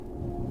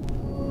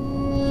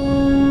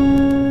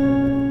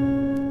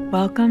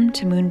Welcome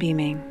to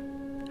Moonbeaming,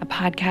 a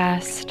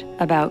podcast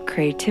about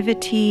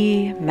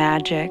creativity,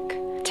 magic,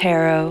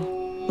 tarot,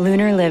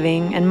 lunar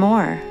living, and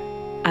more.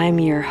 I'm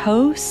your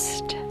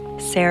host,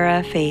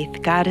 Sarah Faith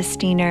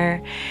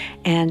Gottesdiener,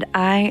 and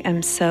I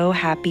am so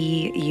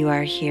happy you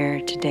are here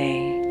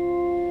today.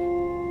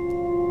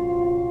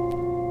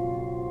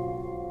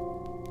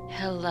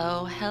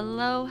 Hello.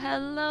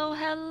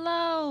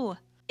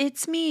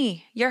 It's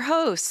me, your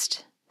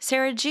host,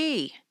 Sarah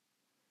G.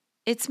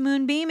 It's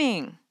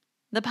Moonbeaming,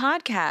 the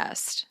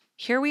podcast.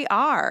 Here we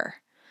are.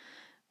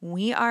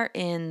 We are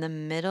in the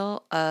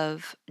middle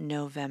of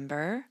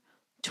November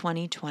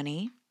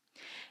 2020.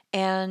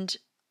 And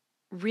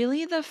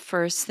really the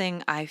first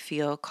thing I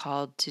feel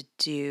called to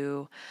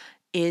do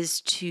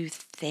is to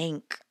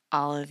thank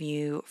all of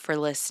you for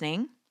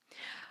listening.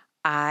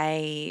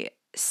 I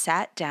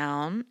sat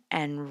down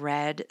and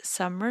read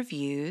some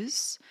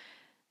reviews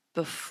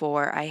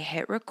before I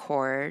hit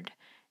record,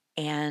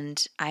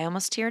 and I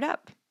almost teared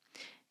up.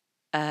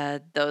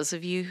 Those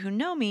of you who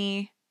know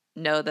me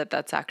know that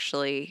that's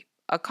actually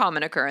a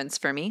common occurrence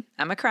for me.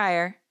 I'm a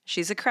crier.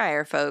 She's a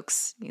crier,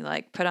 folks. You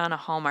put on a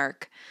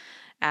Hallmark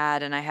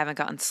ad and I haven't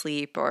gotten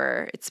sleep,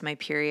 or it's my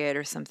period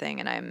or something,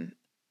 and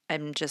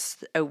I'm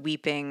just a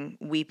weeping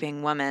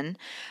woman.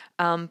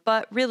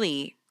 But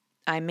really,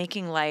 I'm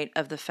making light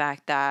of the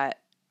fact that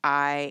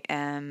I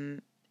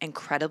am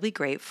incredibly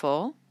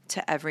grateful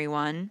to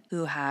everyone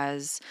who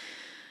has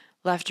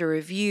left a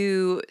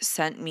review,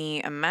 sent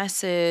me a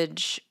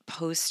message,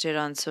 posted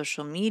on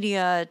social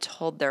media,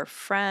 told their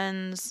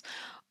friends,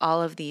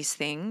 all of these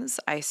things.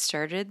 I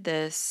started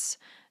this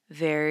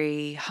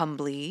very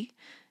humbly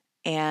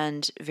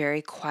and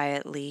very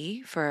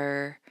quietly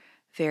for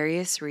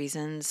various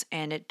reasons,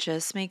 and it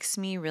just makes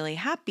me really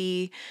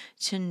happy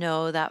to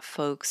know that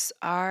folks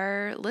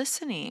are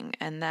listening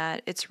and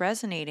that it's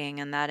resonating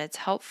and that it's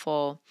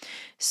helpful.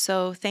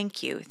 So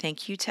thank you.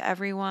 Thank you to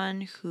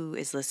everyone who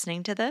is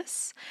listening to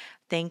this.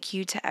 Thank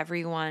you to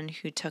everyone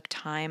who took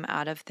time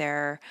out of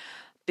their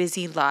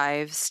busy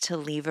lives to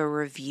leave a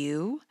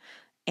review.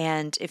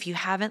 And if you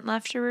haven't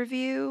left a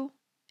review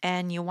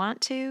and you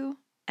want to,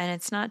 and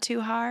it's not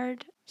too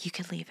hard, you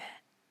can leave it.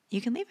 You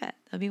can leave it.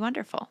 It'll be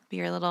wonderful. Be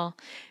your little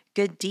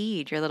good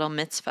deed, your little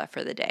mitzvah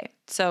for the day.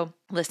 So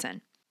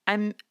listen,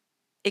 I'm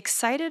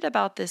excited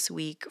about this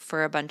week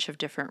for a bunch of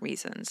different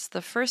reasons.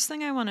 The first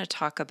thing I want to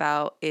talk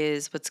about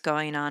is what's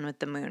going on with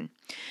the moon.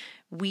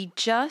 We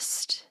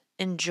just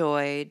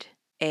enjoyed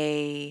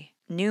a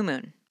new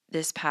moon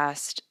this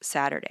past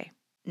Saturday.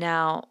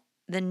 Now,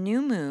 the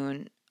new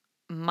moon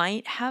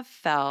might have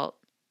felt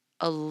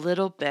a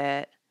little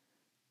bit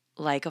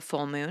like a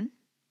full moon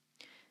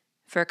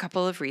for a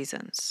couple of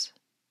reasons.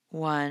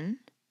 One,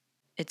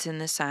 it's in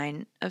the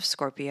sign of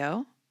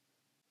Scorpio.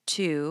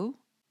 Two,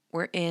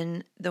 we're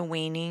in the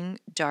waning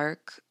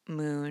dark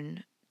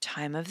moon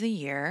time of the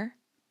year.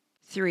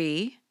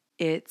 Three,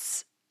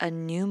 it's a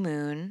new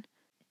moon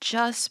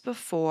just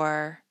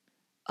before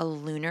a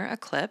lunar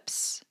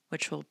eclipse,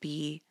 which we'll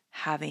be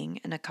having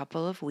in a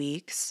couple of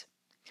weeks.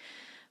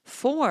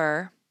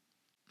 Four,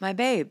 my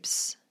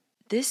babes,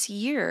 this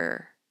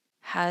year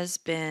has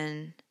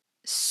been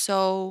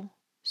so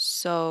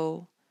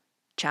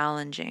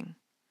challenging.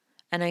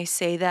 And I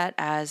say that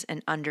as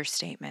an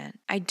understatement.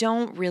 I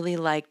don't really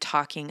like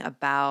talking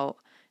about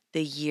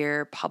the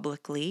year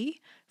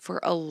publicly for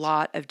a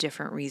lot of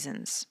different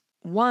reasons.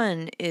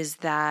 One is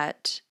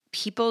that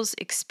people's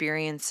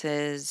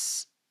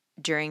experiences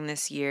during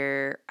this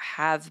year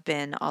have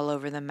been all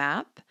over the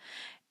map,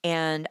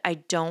 and I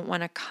don't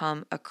want to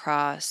come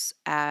across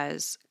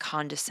as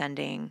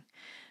condescending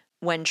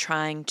when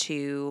trying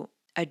to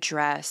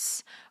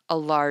address a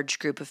large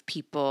group of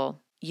people.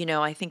 You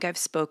know, I think I've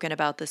spoken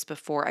about this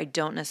before. I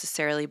don't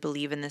necessarily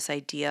believe in this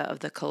idea of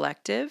the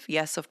collective.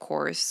 Yes, of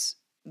course,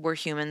 we're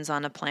humans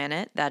on a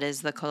planet. That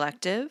is the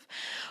collective.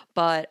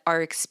 But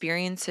our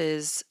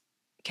experiences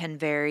can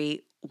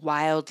vary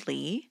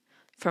wildly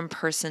from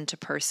person to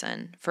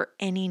person for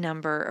any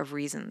number of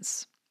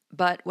reasons.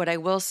 But what I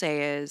will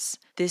say is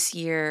this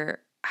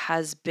year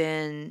has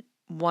been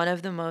one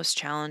of the most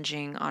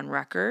challenging on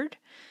record.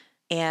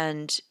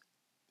 And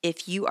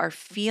if you are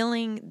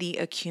feeling the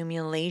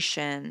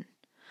accumulation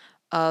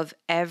of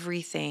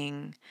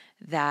everything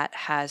that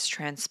has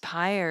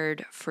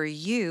transpired for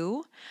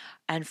you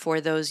and for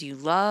those you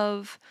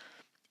love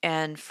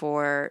and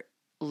for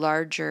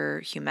larger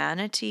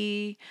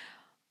humanity,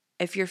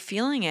 if you're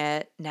feeling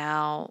it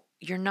now,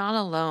 you're not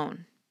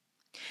alone.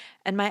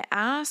 And my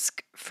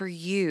ask for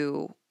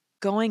you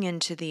going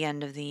into the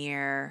end of the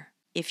year,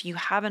 if you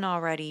haven't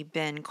already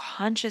been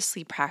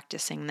consciously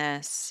practicing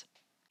this,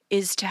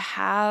 is to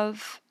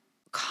have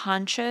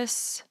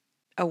conscious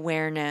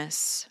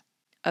awareness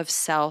of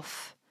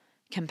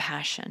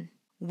self-compassion.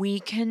 We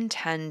can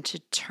tend to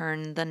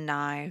turn the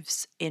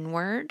knives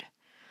inward,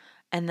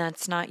 and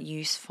that's not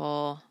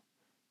useful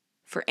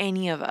for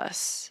any of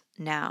us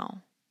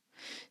now.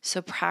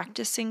 So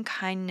practicing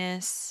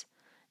kindness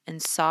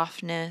and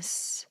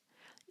softness,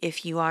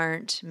 if you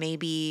aren't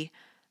maybe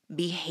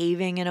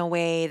behaving in a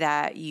way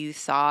that you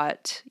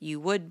thought you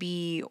would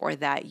be or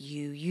that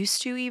you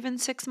used to even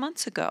 6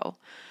 months ago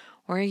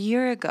or a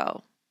year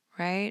ago,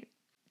 right?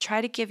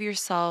 Try to give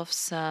yourself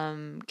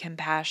some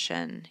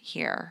compassion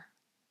here.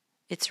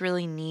 It's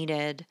really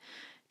needed.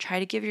 Try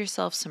to give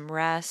yourself some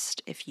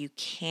rest if you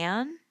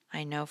can.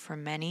 I know for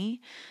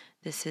many,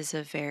 this is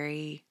a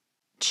very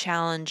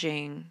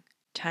challenging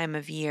time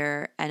of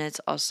year, and it's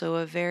also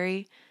a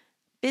very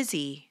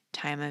busy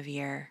time of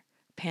year,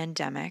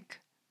 pandemic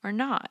or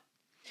not.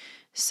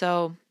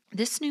 So,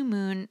 this new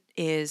moon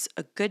is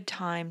a good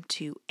time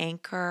to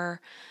anchor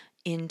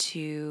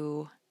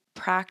into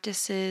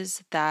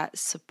practices that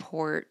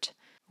support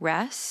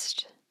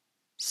rest,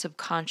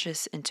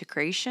 subconscious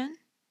integration,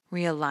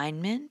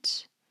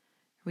 realignment,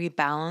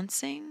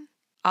 rebalancing,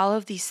 all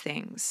of these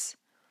things.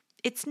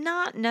 It's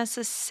not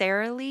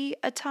necessarily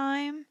a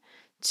time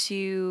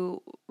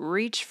to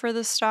reach for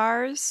the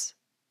stars.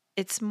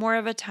 It's more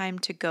of a time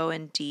to go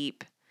in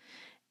deep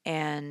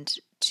and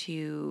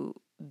to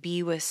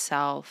be with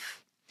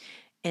self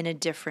in a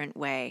different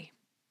way.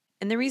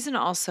 And the reason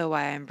also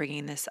why I'm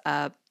bringing this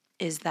up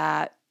is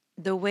that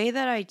the way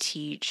that I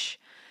teach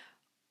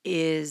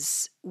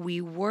is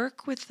we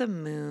work with the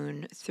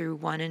moon through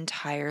one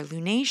entire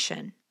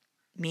lunation,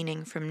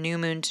 meaning from new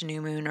moon to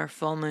new moon or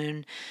full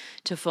moon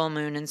to full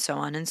moon and so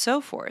on and so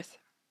forth.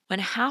 When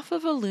half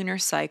of a lunar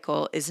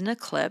cycle is an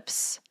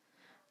eclipse,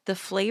 the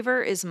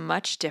flavor is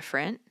much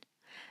different,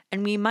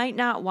 and we might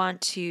not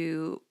want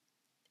to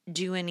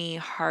do any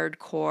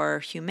hardcore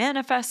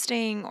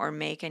humanifesting or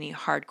make any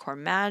hardcore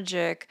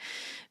magic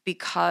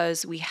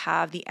because we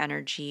have the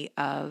energy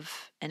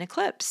of an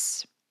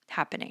eclipse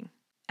happening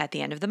at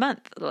the end of the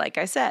month, like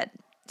I said.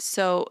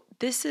 So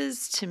this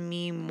is to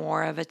me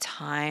more of a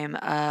time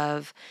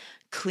of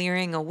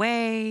clearing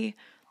away,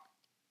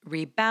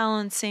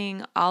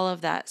 rebalancing, all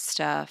of that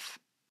stuff.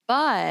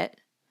 But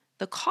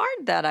the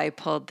card that I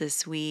pulled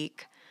this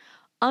week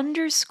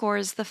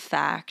underscores the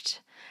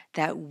fact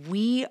that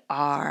we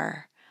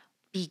are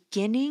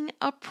beginning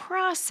a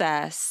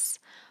process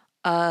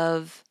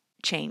of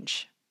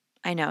change.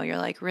 I know you're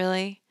like,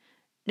 really?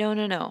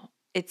 No.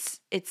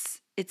 It's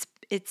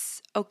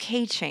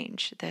okay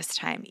change this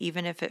time,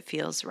 even if it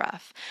feels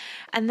rough.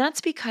 And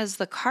that's because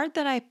the card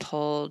that I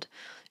pulled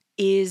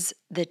is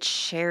the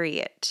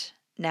Chariot.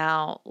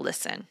 Now,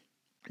 listen.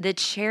 The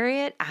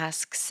Chariot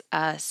asks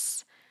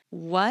us,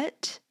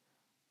 what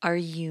are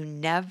you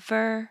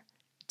never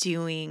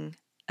doing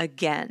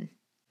again?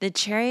 The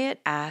Chariot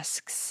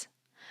asks,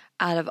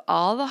 out of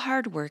all the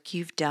hard work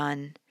you've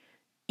done,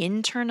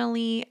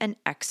 internally and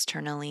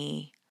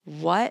externally,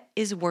 what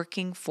is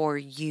working for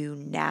you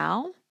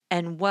now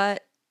and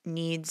what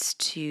needs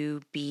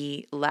to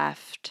be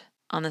left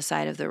on the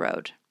side of the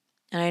road?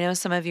 And I know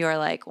some of you are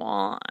like,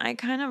 well, I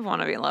kind of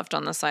want to be left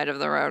on the side of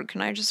the road.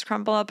 Can I just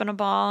crumple up in a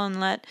ball and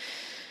let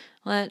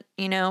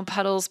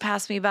puddles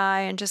pass me by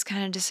and just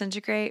kind of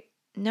disintegrate?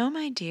 No,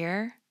 my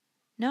dear.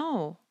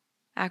 No.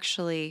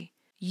 Actually,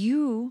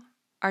 you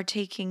are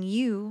taking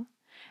you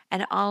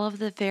and all of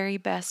the very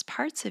best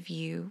parts of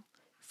you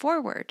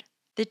forward.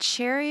 The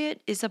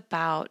Chariot is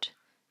about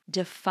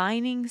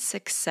defining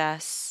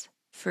success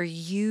for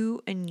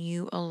you and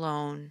you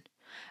alone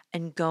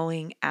and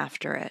going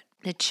after it.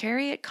 The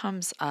Chariot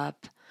comes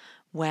up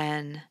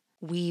when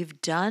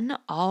we've done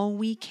all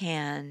we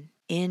can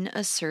in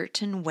a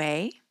certain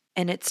way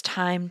and it's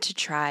time to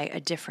try a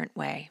different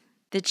way.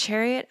 The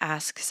Chariot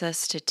asks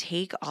us to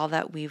take all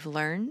that we've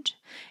learned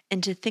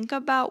and to think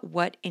about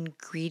what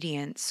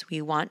ingredients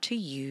we want to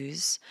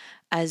use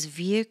as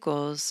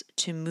vehicles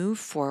to move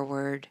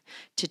forward,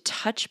 to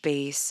touch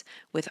base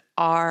with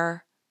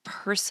our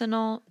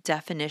personal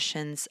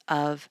definitions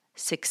of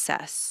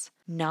success,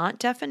 not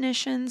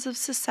definitions of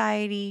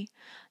society,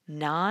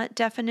 not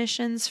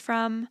definitions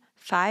from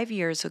 5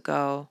 years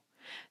ago.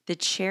 The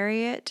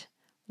Chariot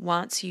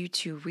wants you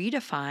to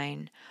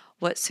redefine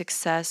what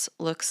success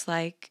looks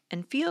like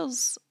and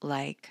feels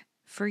like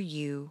for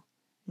you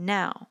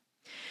now.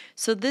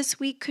 So this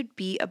week could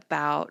be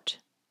about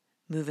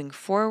moving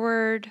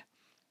forward,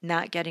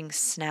 not getting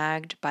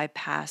snagged by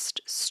past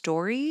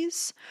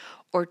stories,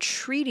 or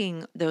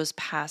treating those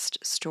past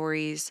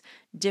stories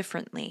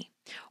differently,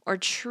 or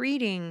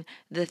treating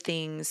the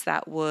things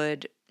that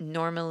would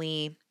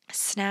normally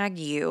snag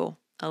you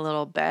a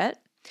little bit,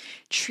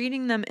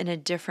 treating them in a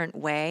different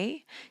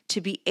way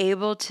to be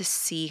able to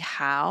see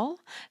how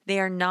they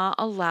are not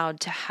allowed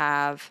to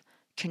have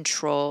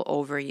control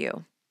over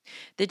you.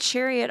 The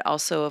Chariot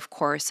also, of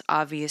course,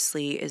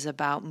 obviously is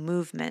about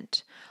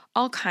movement,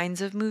 all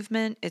kinds of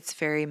movement. It's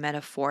very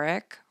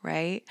metaphoric,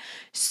 right?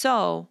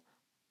 So,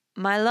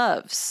 my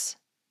loves,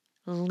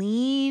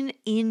 lean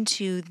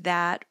into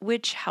that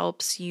which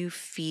helps you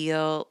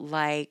feel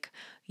like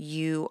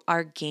you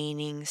are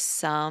gaining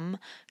some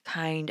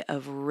kind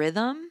of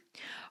rhythm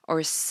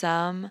or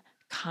some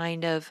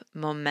kind of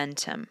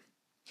momentum.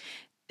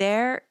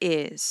 There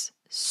is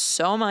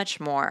so much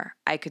more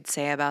I could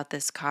say about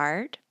this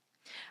card.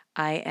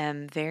 I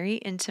am very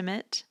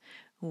intimate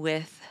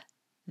with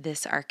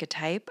this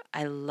archetype.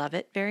 I love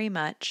it very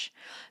much.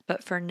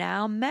 But for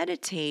now,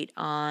 meditate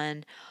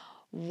on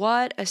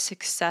what a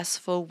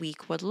successful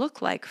week would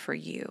look like for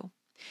you.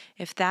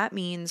 If that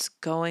means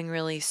going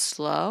really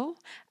slow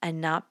and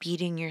not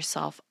beating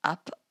yourself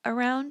up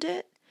around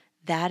it,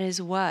 that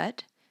is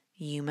what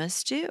you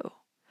must do.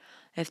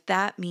 If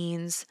that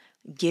means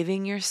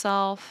giving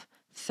yourself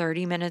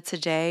 30 minutes a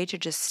day to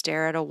just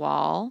stare at a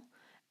wall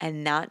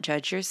and not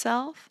judge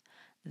yourself,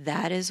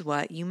 that is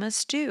what you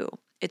must do.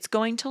 It's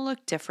going to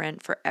look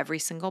different for every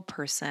single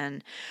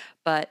person,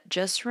 but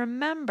just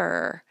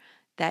remember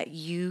that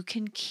you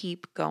can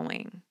keep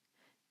going.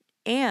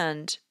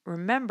 And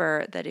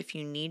remember that if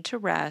you need to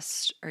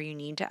rest or you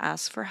need to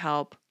ask for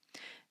help,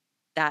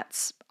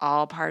 that's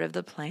all part of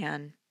the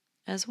plan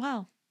as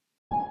well.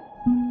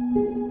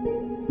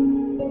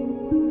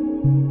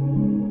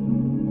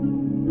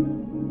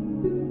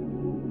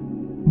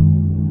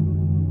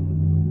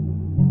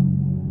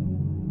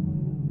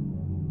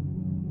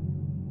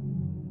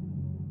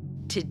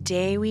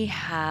 Today we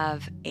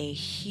have a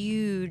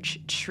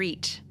huge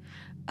treat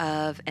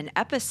of an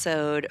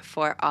episode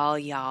for all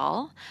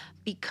y'all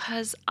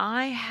because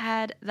I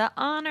had the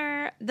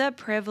honor, the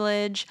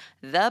privilege,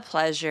 the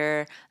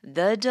pleasure,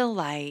 the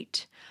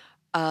delight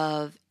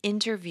of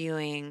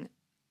interviewing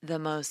the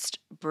most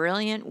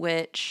brilliant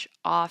witch,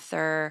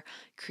 author,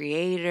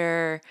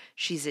 creator.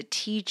 She's a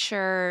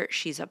teacher,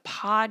 she's a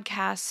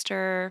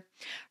podcaster.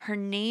 Her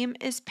name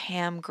is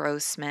Pam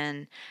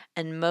Grossman,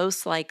 and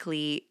most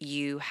likely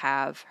you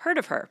have heard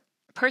of her.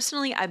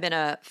 Personally, I've been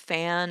a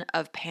fan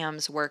of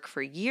Pam's work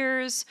for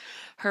years.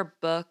 Her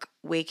book,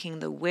 Waking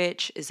the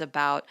Witch, is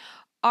about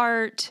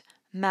art,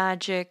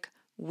 magic,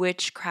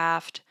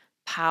 witchcraft,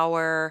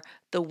 power,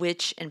 the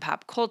witch in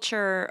pop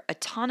culture, a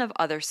ton of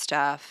other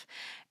stuff.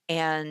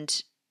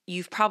 And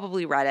you've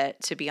probably read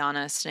it, to be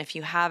honest. And if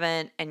you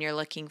haven't and you're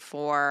looking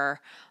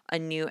for a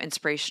new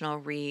inspirational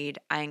read,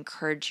 I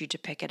encourage you to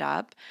pick it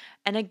up.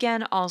 And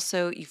again,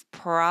 also, you've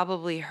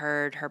probably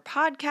heard her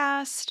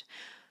podcast,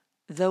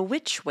 The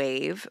Witch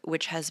Wave,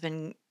 which has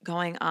been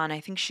going on.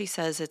 I think she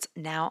says it's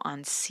now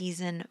on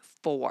season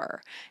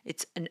 4.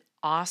 It's an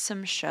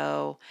awesome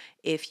show.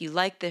 If you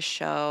like this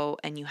show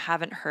and you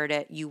haven't heard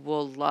it, you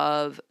will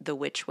love The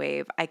Witch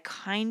Wave. I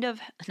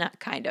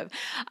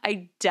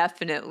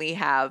definitely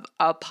have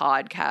a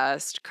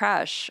podcast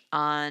crush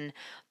on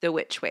The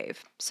Witch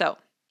Wave. So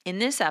in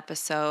this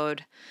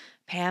episode,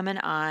 Pam and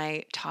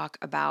I talk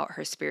about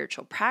her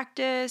spiritual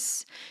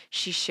practice.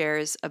 She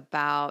shares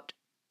about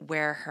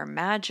where her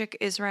magic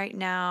is right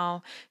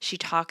now. She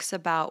talks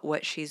about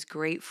what she's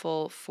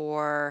grateful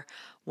for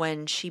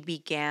when she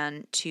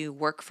began to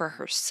work for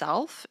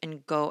herself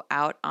and go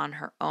out on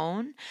her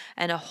own,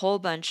 and a whole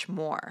bunch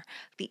more.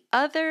 The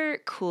other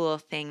cool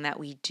thing that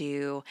we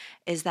do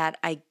is that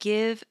I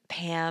give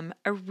Pam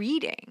a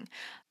reading.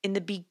 In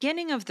the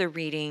beginning of the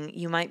reading,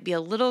 you might be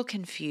a little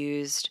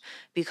confused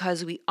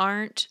because we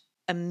aren't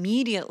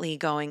immediately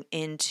going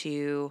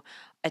into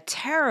a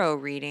tarot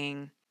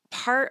reading.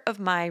 Part of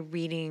my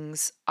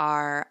readings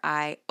are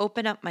I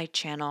open up my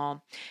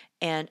channel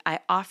and I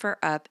offer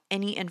up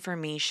any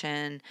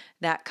information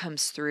that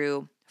comes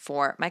through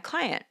for my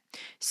client.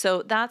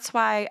 So that's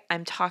why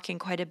I'm talking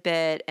quite a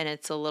bit and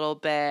it's a little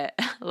bit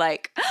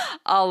like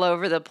all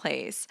over the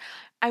place.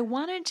 I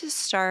wanted to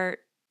start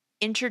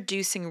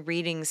introducing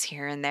readings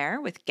here and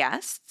there with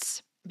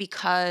guests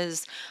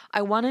because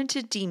I wanted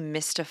to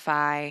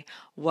demystify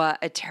what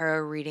a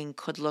tarot reading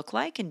could look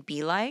like and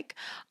be like.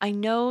 I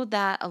know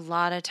that a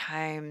lot of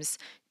times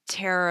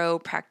tarot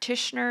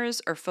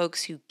practitioners or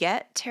folks who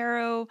get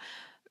tarot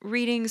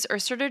readings are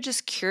sort of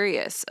just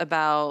curious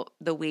about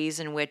the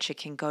ways in which it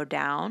can go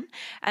down.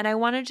 And I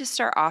wanted to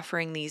start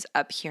offering these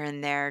up here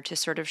and there to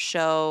sort of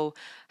show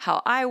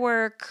how I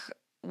work,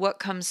 what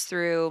comes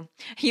through.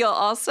 You'll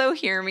also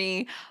hear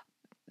me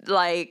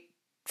like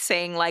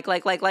saying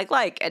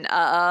and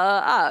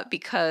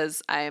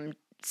because I'm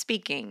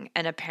speaking.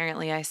 And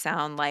apparently I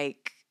sound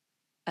like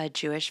a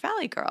Jewish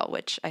Valley girl,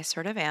 which I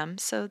sort of am.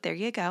 So there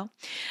you go.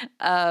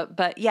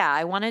 But yeah,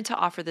 I wanted to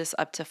offer this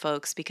up to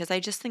folks because I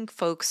just think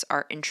folks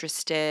are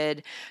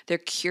interested, they're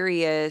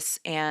curious,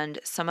 and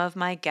some of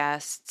my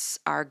guests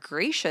are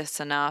gracious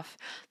enough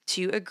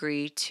to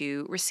agree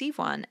to receive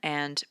one.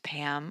 And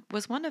Pam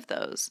was one of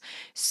those.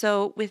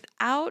 So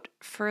without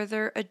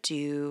further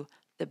ado,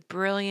 the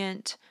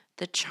brilliant,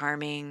 the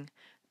charming,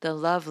 the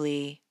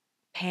lovely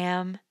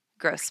Pam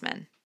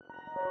Grossman.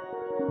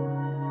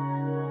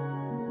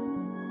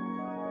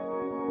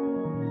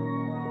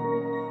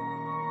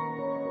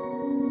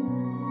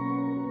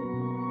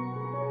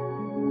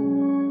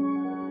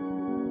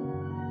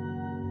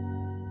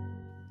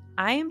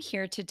 I am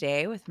here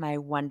today with my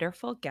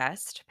wonderful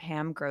guest,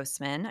 Pam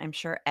Grossman. I'm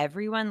sure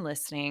everyone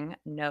listening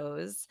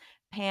knows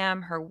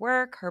Pam, her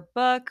work, her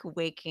book,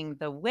 Waking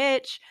the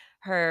Witch,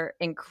 her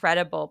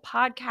incredible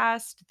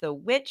podcast, The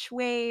Witch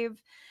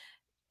Wave,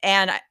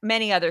 and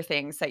many other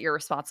things that you're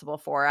responsible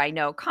for. I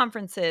know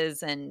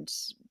conferences and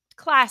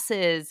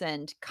classes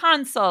and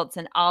consults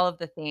and all of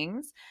the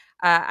things.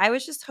 I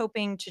was just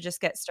hoping to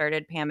just get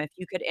started, Pam, if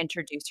you could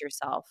introduce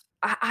yourself.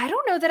 I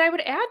don't know that I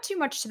would add too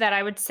much to that.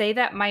 I would say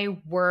that my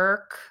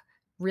work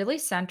really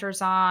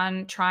centers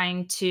on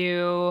trying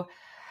to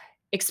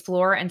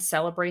explore and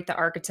celebrate the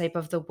archetype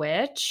of the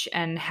witch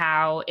and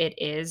how it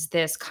is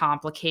this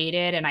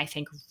complicated and I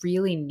think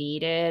really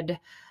needed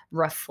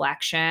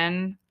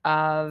reflection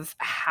of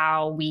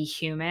how we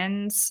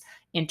humans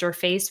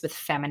interface with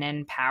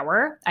feminine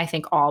power. I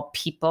think all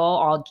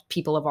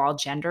people of all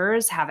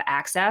genders have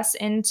access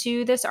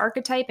into this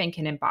archetype and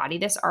can embody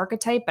this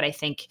archetype, but I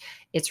think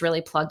it's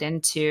really plugged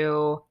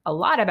into a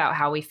lot about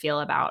how we feel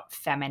about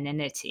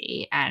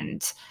femininity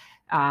and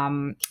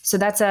so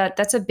that's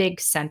a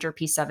big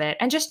centerpiece of it.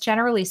 And just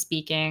generally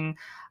speaking,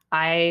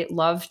 I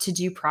love to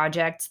do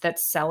projects that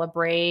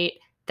celebrate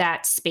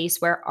that space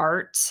where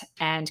art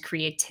and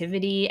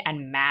creativity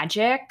and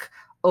magic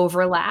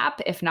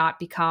overlap, if not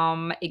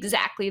become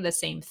exactly the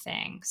same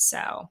thing.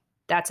 So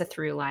that's a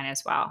through line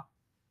as well.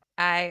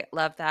 I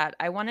love that.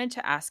 I wanted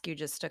to ask you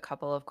just a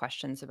couple of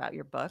questions about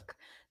your book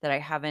that I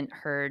haven't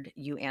heard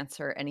you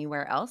answer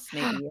anywhere else.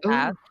 Maybe you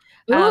have.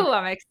 Ooh, Um, ooh,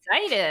 I'm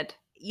excited.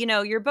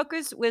 your book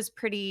was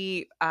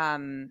pretty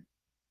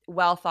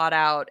well thought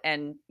out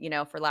and,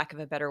 for lack of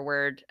a better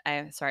word,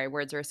 sorry,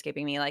 words are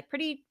escaping me, like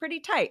pretty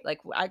tight. Like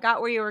I got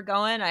where you were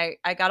going.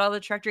 I got all the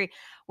trajectory.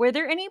 Were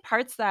there any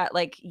parts that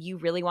like you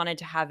really wanted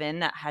to have in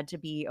that had to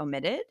be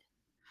omitted?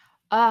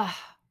 Ah,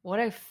 what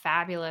a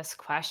fabulous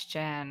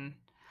question.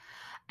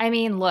 I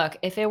mean, look,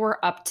 if it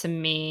were up to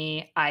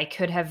me, I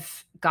could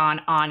have gone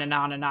on and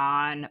on and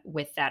on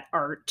with that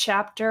art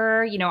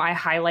chapter. I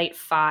highlight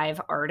five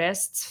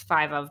artists,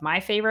 five of my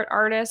favorite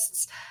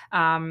artists,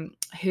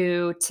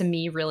 who to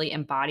me really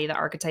embody the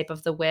archetype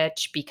of the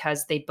witch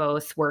because they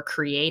both were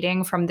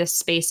creating from this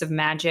space of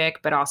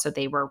magic, but also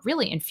they were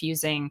really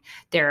infusing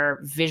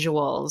their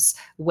visuals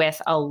with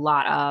a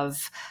lot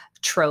of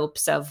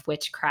tropes of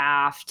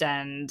witchcraft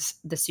and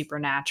the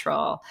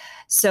supernatural.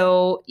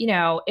 So,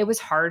 it was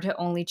hard to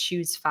only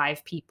choose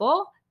five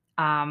people.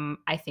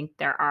 I think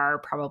there are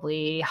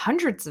probably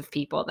hundreds of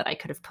people that I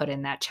could have put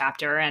in that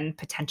chapter, and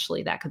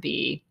potentially that could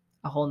be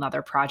a whole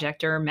nother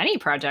project or many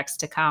projects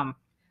to come.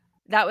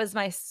 That was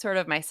my sort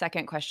of my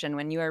second question.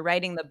 When you were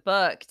writing the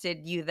book,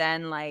 did you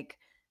then, like,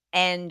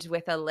 end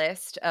with a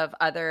list of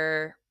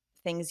other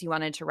things you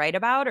wanted to write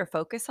about or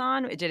focus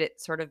on? Did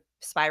it sort of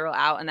spiral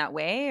out in that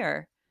way,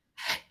 or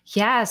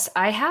Yes,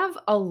 I have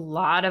a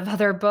lot of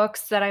other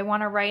books that I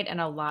want to write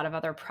and a lot of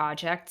other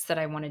projects that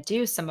I want to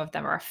do. Some of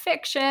them are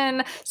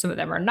fiction, some of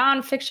them are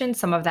nonfiction,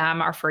 some of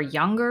them are for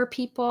younger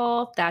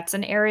people. That's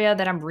an area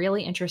that I'm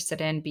really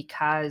interested in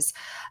because,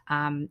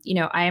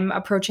 I'm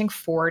approaching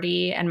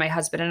 40 and my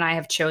husband and I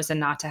have chosen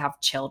not to have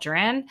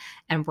children.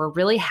 And we're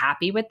really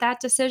happy with that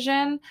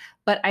decision.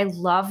 But I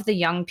love the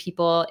young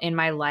people in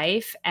my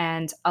life.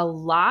 And a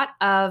lot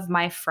of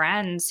my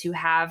friends who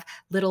have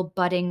little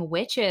budding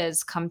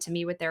witches come to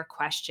me with their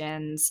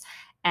questions.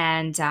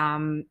 And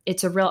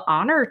it's a real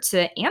honor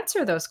to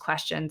answer those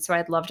questions. So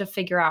I'd love to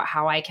figure out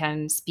how I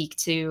can speak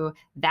to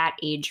that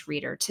age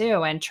reader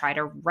too and try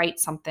to write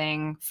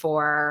something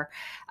for,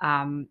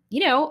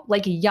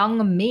 like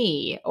young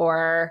me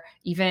or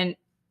even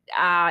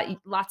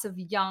lots of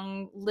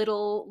young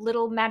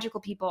little magical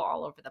people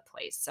all over the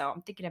place. So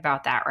I'm thinking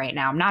about that right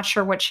now. I'm not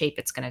sure what shape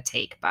it's going to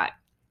take, but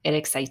it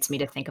excites me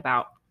to think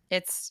about.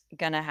 it's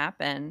gonna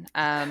happen?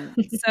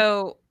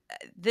 So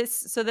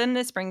then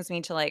this brings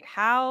me to, like,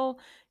 how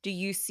do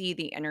you see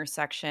the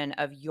intersection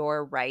of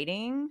your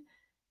writing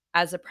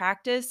as a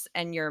practice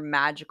and your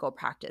magical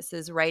practice?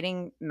 Is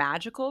writing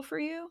magical for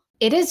you?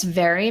 It is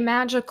very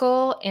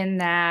magical in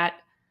that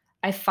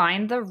I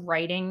find the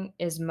writing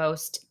is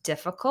most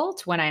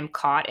difficult when I'm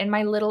caught in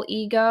my little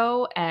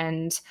ego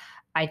and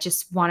I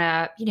just want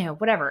to,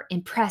 whatever,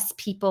 impress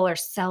people or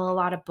sell a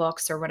lot of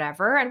books or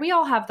whatever. And we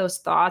all have those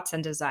thoughts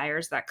and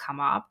desires that come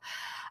up.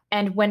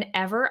 And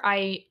whenever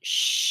I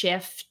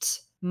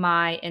shift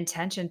my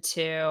intention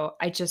to,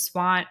 I just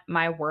want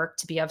my work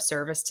to be of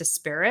service to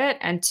spirit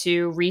and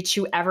to reach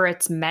whoever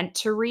it's meant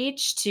to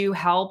reach to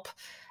help.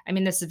 I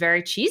mean, this is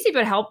very cheesy,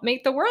 but help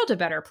make the world a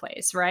better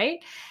place, right?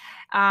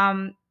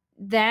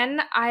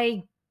 Then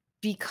I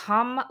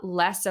become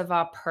less of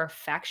a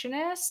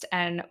perfectionist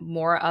and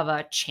more of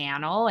a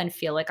channel and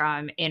feel like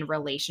I'm in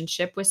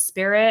relationship with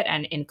spirit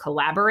and in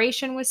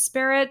collaboration with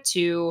spirit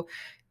to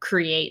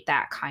create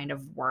that kind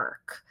of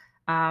work.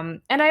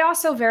 And I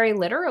also very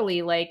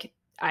literally like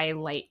I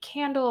light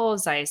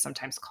candles. I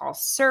sometimes call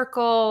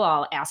circle.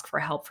 I'll ask for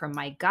help from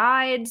my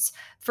guides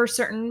for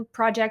certain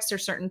projects or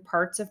certain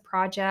parts of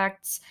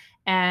projects.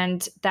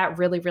 And that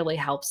really, really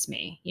helps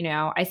me.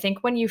 I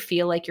think when you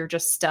feel like you're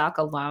just stuck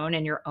alone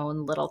in your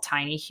own little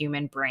tiny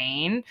human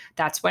brain,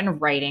 that's when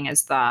writing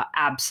is the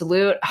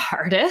absolute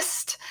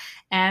hardest.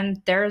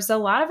 And there's a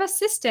lot of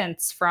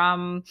assistance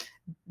from,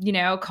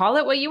 call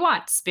it what you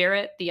want,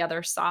 spirit, the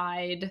other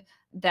side,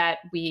 that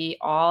we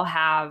all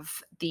have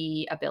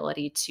the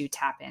ability to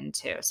tap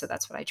into. So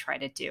that's what I try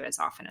to do as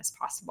often as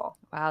possible.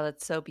 Wow,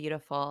 that's so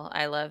beautiful.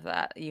 I love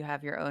that you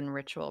have your own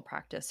ritual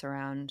practice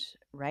around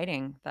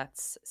writing.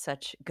 That's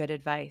such good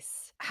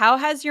advice. How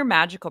has your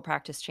magical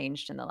practice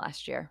changed in the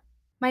last year?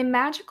 My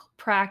magical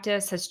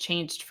practice has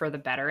changed for the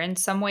better in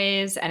some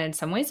ways, and in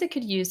some ways it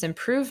could use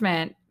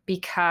improvement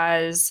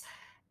because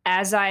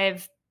as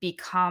I've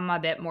become a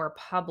bit more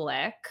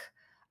public,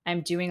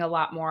 I'm doing a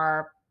lot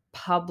more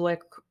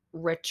public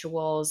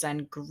rituals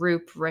and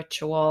group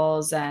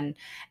rituals and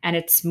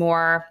it's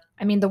more,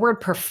 I mean, the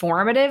word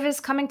performative is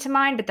coming to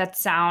mind, but that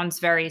sounds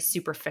very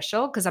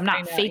superficial because I'm I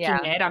not know. faking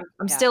Yeah. it. I'm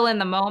Yeah. still in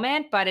the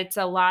moment, but it's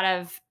a lot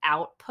of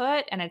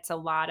output and it's a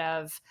lot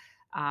of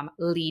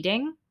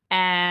leading.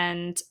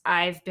 And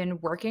I've been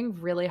working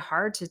really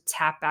hard to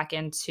tap back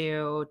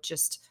into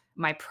just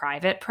my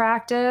private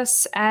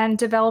practice and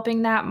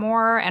developing that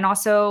more and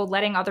also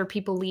letting other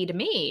people lead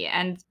me.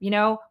 And,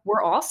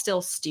 we're all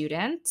still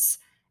students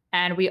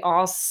and we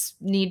all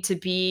need to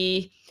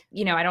be,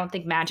 I don't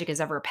think magic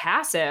is ever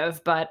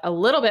passive, but a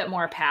little bit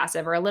more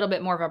passive or a little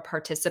bit more of a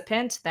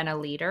participant than a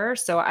leader.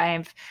 So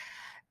I've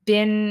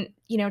been,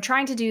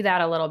 trying to do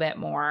that a little bit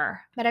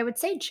more. But I would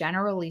say,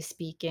 generally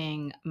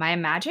speaking, my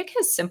magic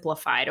has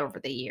simplified over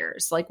the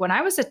years. Like when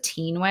I was a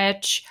teen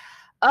witch,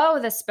 oh,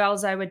 the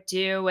spells I would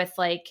do with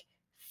like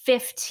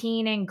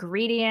 15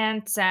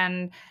 ingredients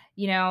and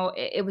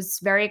it was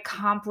very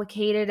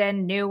complicated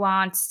and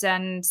nuanced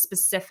and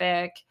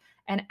specific.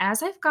 And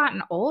as I've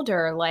gotten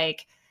older,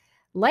 like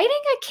lighting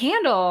a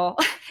candle,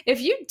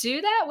 if you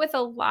do that with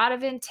a lot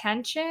of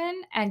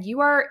intention and you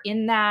are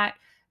in that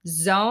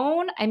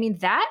zone, I mean,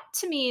 that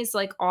to me is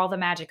like all the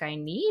magic I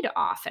need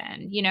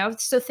often,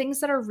 So things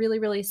that are really,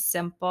 really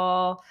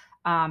simple,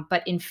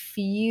 but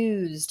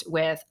infused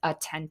with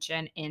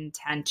attention,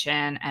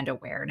 intention, and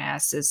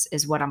awareness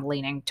is what I'm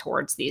leaning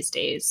towards these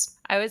days.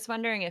 I was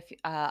wondering if,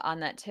 on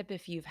that tip,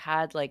 if you've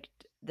had like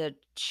the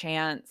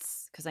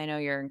chance, because I know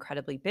you're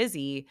incredibly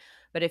busy,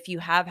 but if you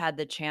have had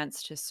the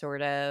chance to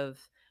sort of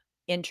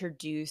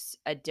introduce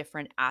a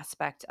different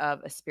aspect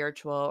of a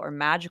spiritual or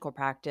magical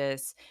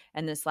practice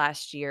in this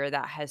last year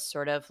that has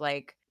sort of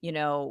like,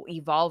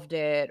 evolved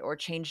it or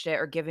changed it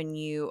or given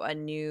you a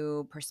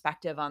new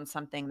perspective on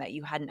something that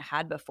you hadn't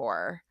had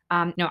before.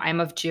 No, I'm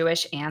of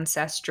Jewish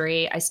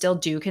ancestry. I still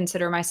do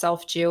consider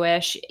myself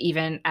Jewish,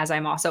 even as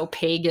I'm also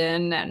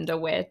pagan and a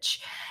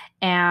witch.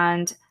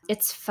 And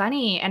it's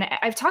funny. And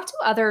I've talked to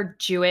other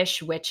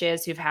Jewish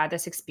witches who've had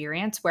this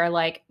experience where,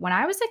 like, when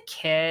I was a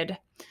kid,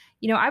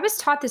 I was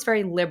taught this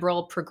very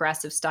liberal,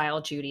 progressive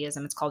style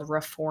Judaism. It's called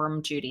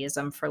Reform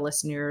Judaism for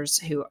listeners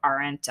who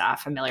aren't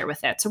familiar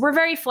with it. So we're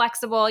very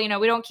flexible. We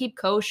don't keep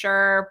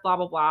kosher, blah,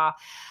 blah, blah.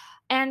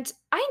 And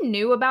I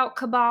knew about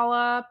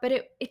Kabbalah, but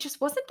it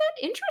just wasn't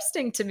that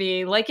interesting to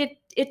me. Like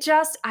it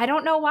just, I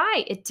don't know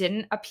why it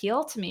didn't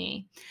appeal to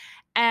me.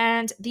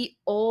 And the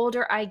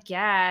older I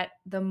get,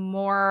 the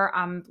more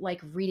I'm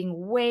like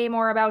reading way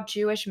more about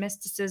Jewish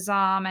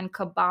mysticism and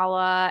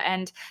Kabbalah,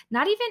 and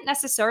not even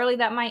necessarily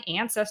that my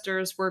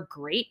ancestors were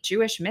great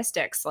Jewish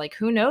mystics. Like,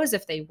 who knows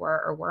if they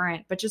were or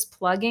weren't, but just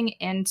plugging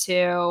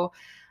into,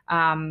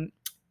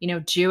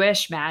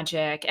 Jewish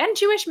magic and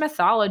Jewish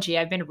mythology.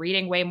 I've been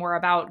reading way more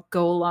about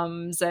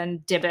golems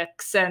and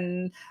Dybbuk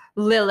and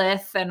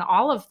Lilith and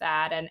all of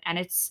that. And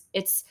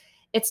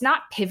it's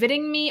not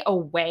pivoting me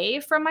away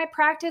from my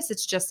practice.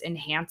 It's just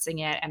enhancing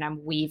it and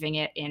I'm weaving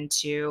it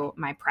into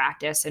my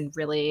practice in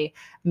really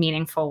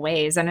meaningful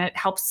ways. And it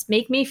helps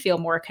make me feel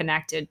more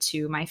connected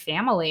to my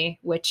family,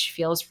 which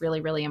feels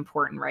really, really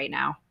important right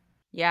now.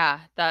 Yeah,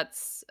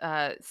 that's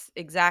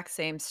exact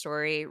same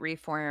story.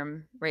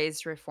 Reform,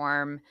 raised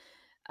reform.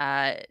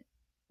 Uh,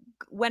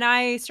 when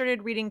I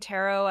started reading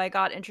tarot, I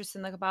got interested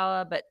in the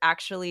Kabbalah, but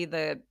actually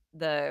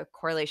the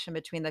correlation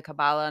between the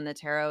Kabbalah and the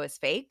tarot is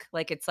fake.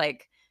 Like it's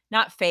like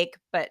not fake,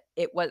 but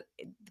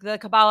the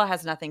Kabbalah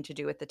has nothing to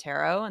do with the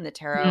tarot, and the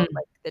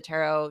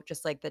tarot,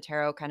 just like the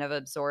tarot kind of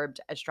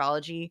absorbed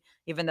astrology,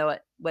 even though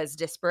it was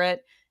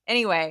disparate.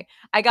 Anyway,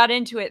 I got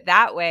into it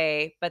that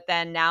way, but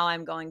then now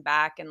I'm going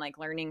back and like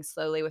learning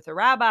slowly with a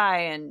rabbi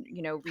and,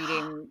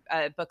 reading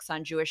books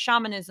on Jewish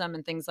shamanism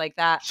and things like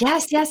that,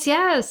 Yes, yes,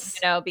 yes.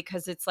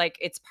 because it's like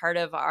it's part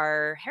of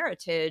our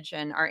heritage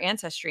and our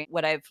ancestry.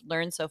 What I've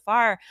learned so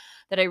far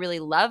that I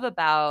really love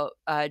about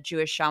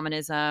Jewish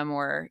shamanism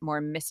or more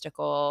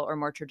mystical or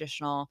more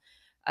traditional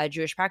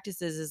Jewish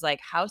practices is like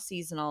how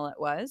seasonal it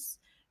was,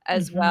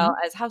 as well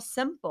Mhm. as how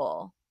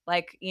simple.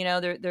 Like,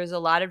 there's a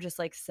lot of just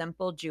like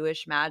simple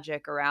Jewish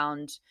magic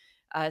around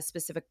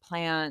specific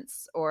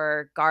plants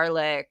or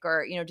garlic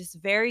or, just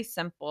very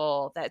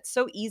simple that's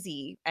so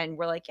easy. And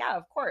we're like, yeah,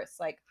 of course,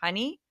 like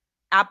honey,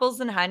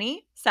 apples and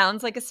honey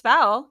sounds like a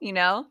spell.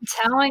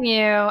 Telling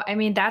you, I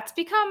mean, that's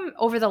become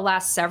over the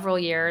last several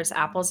years,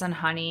 apples and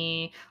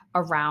honey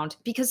around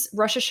because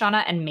Rosh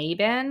Hashanah and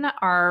Mabon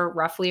are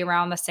roughly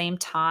around the same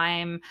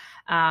time.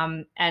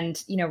 And,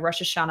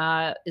 Rosh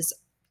Hashanah is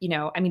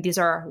I mean, these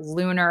are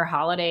lunar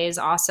holidays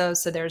also.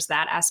 So there's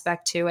that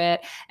aspect to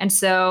it. And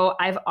so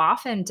I've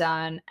often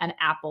done an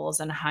apples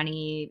and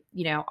honey,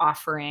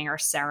 offering or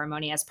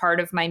ceremony as part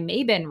of my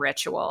Mabon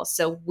ritual.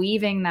 So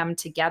weaving them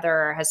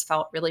together has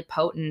felt really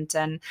potent.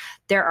 And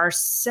there are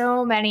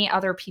so many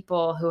other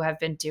people who have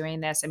been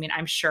doing this. I mean,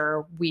 I'm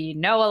sure we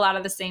know a lot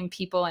of the same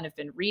people and have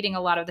been reading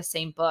a lot of the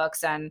same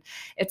books. And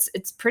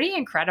it's pretty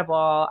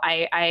incredible.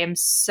 I am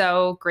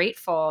so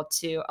grateful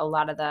to a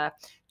lot of the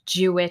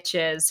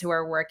Jewishes who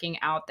are working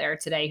out there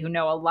today who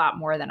know a lot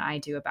more than I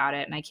do about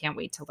it. And I can't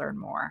wait to learn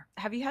more.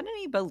 Have you had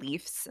any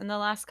beliefs in the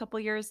last couple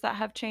years that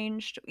have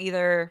changed,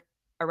 either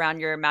around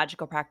your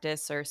magical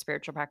practice or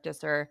spiritual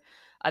practice or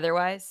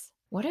otherwise?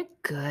 What a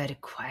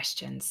good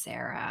question,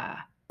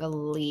 Sarah.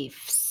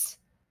 Beliefs.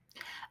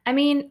 I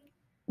mean,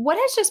 what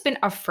has just been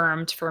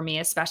affirmed for me,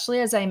 especially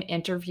as I'm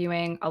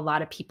interviewing a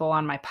lot of people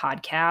on my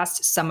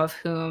podcast, some of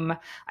whom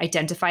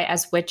identify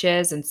as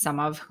witches and some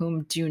of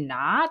whom do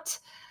not,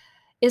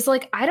 is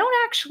like, I don't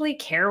actually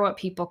care what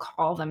people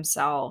call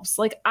themselves.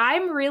 Like,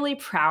 I'm really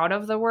proud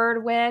of the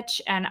word witch,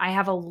 and I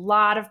have a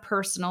lot of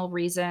personal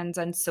reasons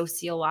and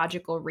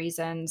sociological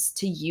reasons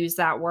to use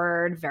that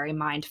word very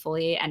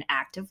mindfully and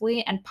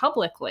actively and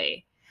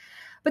publicly.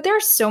 But there are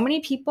so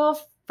many people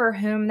for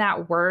whom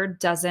that word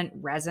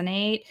doesn't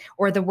resonate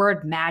or the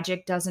word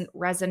magic doesn't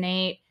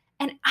resonate.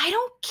 And I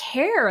don't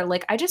care.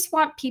 Like, I just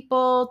want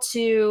people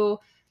to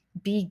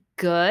be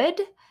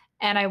good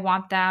and I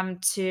want them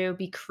to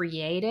be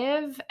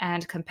creative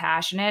and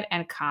compassionate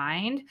and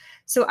kind.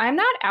 So I'm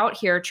not out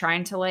here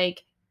trying to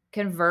like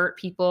convert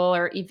people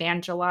or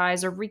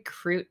evangelize or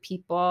recruit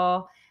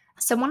people.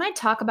 So when I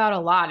talk about a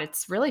lot,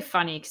 it's really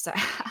funny because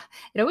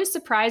it always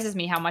surprises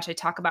me how much I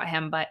talk about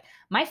him. But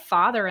my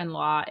father in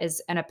law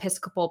is an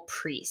Episcopal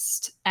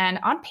priest, and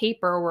on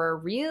paper, we're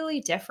really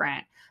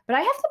different. But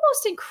I have the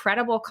most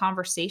incredible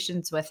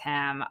conversations with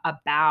him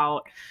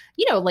about,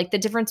 like the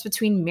difference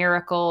between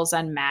miracles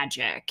and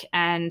magic.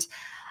 And,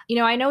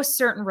 I know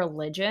certain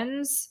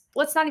religions,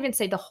 let's not even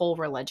say the whole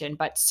religion,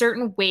 but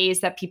certain ways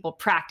that people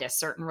practice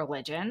certain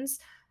religions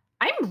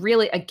I'm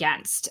really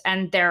against,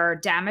 and they're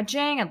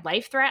damaging and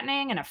life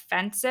threatening and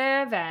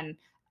offensive and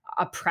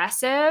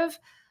oppressive.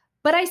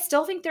 But I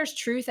still think there's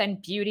truth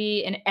and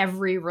beauty in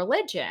every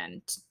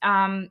religion.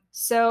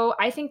 So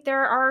I think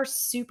there are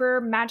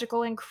super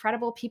magical,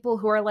 incredible people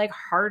who are like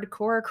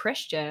hardcore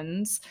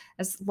Christians,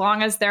 as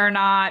long as they're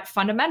not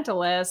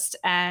fundamentalist.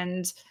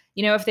 And,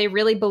 if they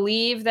really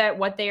believe that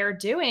what they are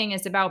doing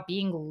is about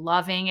being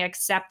loving,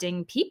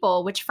 accepting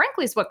people, which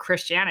frankly is what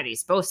Christianity is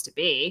supposed to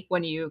be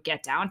when you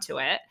get down to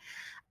it.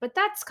 But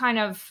that's kind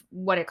of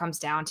what it comes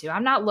down to.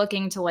 I'm not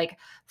looking to like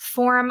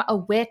form a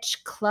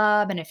witch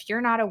club. And if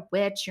you're not a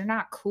witch, you're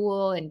not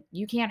cool and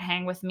you can't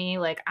hang with me.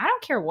 Like, I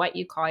don't care what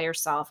you call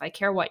yourself. I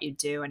care what you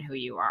do and who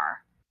you are.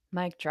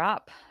 Mic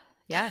drop.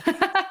 Yes.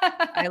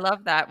 I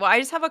love that. Well, I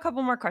just have a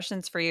couple more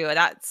questions for you.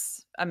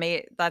 That's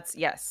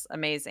yes,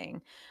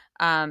 amazing.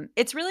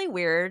 It's really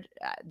weird.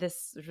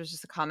 This was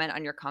just a comment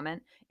on your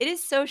comment. It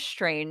is so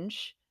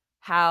strange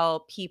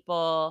how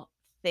people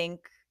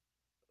think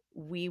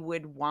we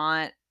would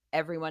want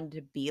everyone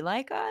to be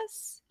like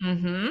us.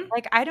 Mhm.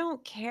 Like, I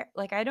don't care.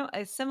 Like, I don't,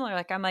 it's similar.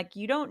 Like, I'm like,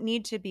 you don't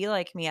need to be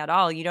like me at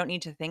all. You don't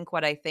need to think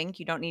what I think.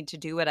 You don't need to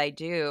do what I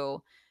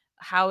do.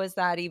 How is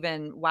that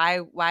even? Why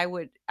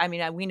would, I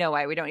mean, we know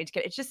why we don't need to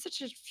get, it's just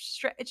such a,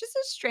 it's just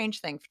a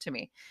strange thing to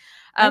me.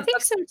 I think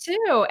But so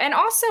too. And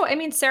also, I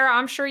mean, Sarah,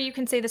 I'm sure you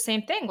can say the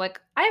same thing. Like,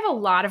 I have a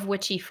lot of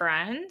witchy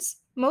friends.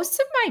 Most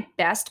of my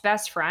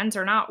best friends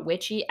are not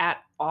witchy at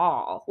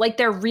all. Like,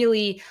 they're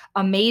really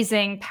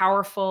amazing,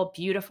 powerful,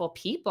 beautiful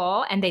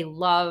people, and they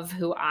love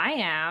who I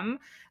am.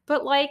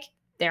 But, like,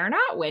 they're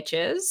not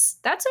witches.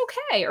 That's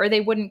okay. Or they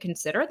wouldn't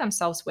consider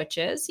themselves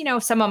witches.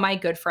 Some of my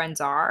good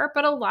friends are,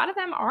 but a lot of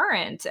them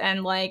aren't.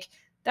 And, like,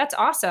 that's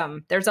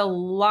awesome. There's a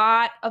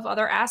lot of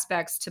other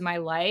aspects to my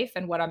life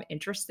and what I'm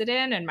interested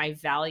in and my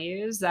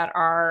values that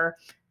are,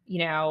 you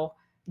know,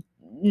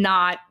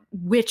 not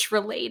witch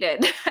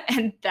related.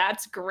 And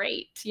that's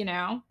great.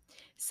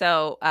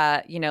 so,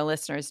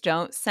 listeners,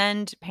 don't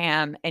send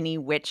Pam any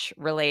witch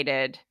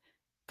related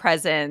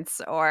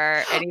presents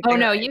or Oh anything.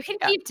 no, you can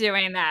Yeah. keep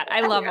doing that.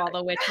 I love all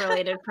the witch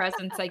related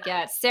presents I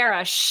get.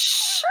 Sarah,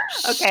 shh.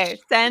 Okay.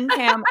 Send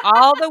Pam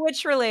all the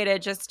witch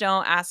related. Just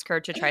don't ask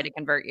her to try to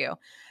convert you.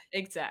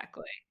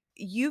 Exactly.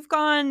 You've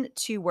gone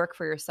to work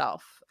for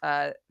yourself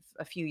a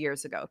few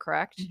years ago,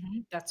 correct?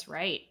 That's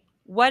right.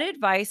 What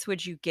advice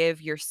would you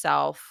give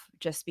yourself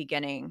just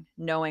beginning,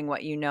 knowing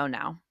what you know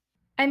now?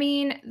 I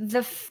mean,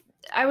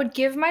 I would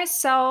give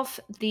myself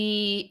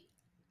the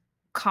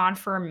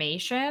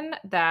confirmation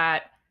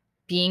that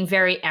being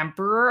very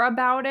emperor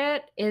about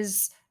it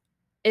is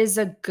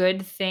a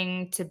good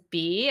thing to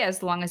be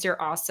as long as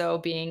you're also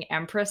being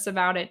empress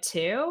about it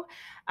too.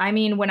 I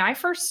mean, when I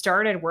first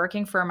started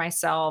working for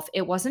myself,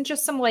 it wasn't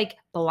just some like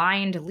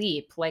blind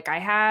leap. Like, I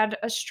had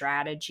a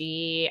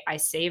strategy, I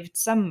saved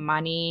some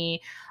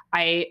money,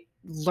 I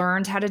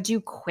learned how to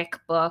do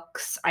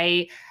QuickBooks.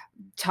 I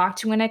talked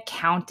to an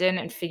accountant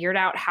and figured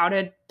out how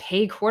to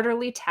pay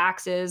quarterly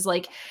taxes.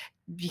 Like,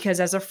 because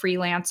as a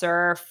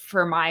freelancer,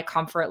 for my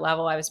comfort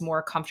level, I was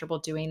more comfortable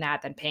doing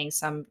that than paying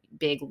some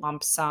big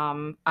lump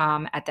sum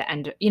at the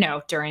end,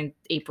 during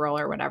April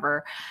or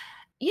whatever.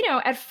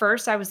 At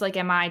first I was like,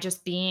 am I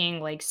just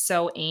being like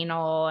so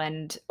anal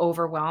and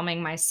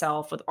overwhelming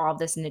myself with all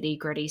this nitty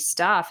gritty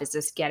stuff? Is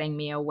this getting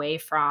me away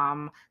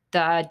from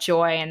the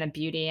joy and the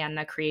beauty and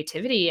the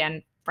creativity?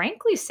 And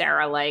frankly,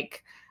 Sarah,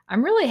 like,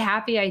 I'm really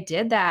happy I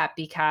did that,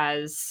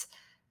 because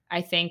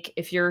I think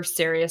if you're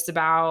serious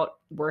about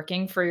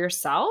working for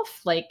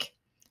yourself, like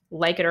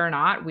it or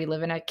not, we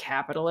live in a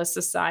capitalist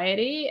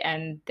society,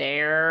 and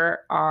there's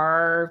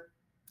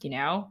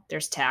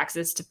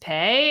taxes to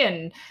pay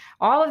and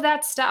all of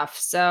that stuff.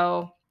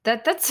 So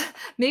that's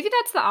maybe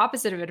that's the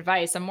opposite of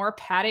advice. I'm more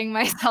patting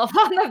myself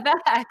on the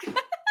back.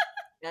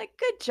 Like,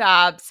 good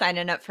job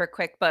signing up for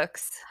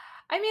QuickBooks.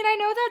 I mean, I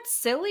know that's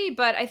silly,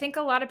 but I think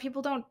a lot of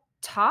people don't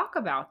talk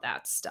about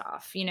that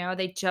stuff.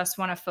 They just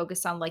want to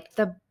focus on like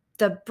the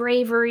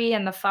bravery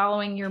and the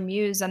following your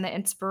muse and the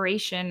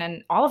inspiration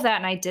and all of that.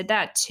 And I did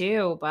that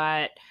too,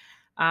 but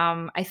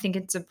I think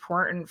it's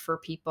important for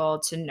people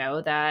to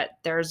know that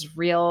there's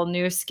real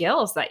new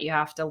skills that you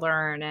have to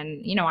learn.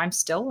 And, I'm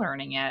still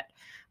learning it.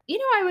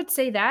 I would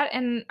say that.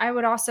 And I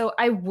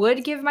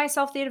would give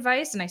myself the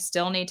advice, and I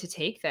still need to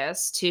take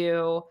this,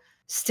 to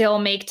still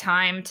make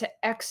time to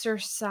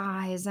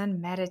exercise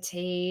and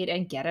meditate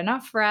and get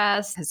enough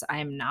rest, because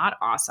I'm not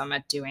awesome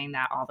at doing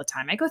that all the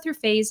time. I go through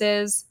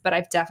phases, but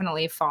I've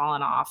definitely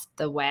fallen off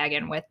the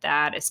wagon with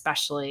that,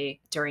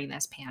 especially during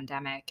this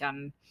pandemic.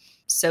 And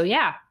so,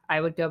 yeah, I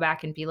would go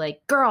back and be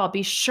like, girl,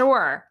 be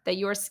sure that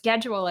you're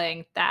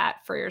scheduling that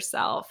for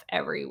yourself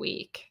every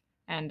week.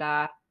 And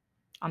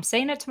I'm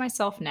saying it to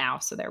myself now.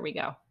 So there we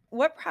go.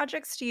 What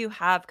projects do you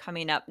have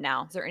coming up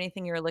now? Is there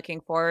anything you're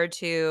looking forward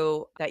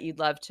to that you'd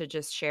love to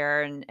just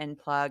share and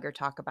plug or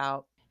talk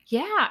about?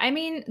 Yeah, I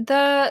mean,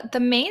 the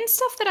main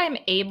stuff that I'm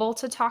able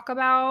to talk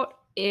about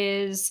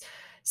is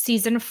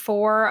season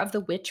 4 of The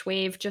Witch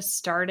Wave just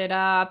started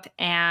up,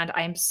 and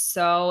I'm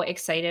so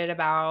excited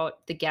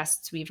about the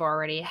guests we've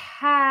already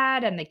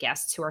had and the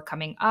guests who are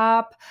coming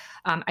up.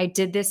 I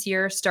did this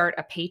year start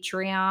a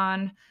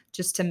Patreon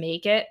just to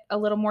make it a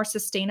little more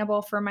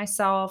sustainable for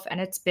myself, and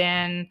it's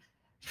been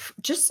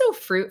just so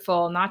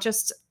fruitful, not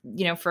just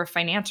for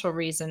financial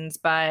reasons,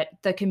 but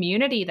the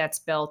community that's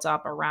built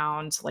up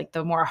around like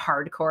the more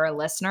hardcore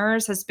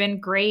listeners has been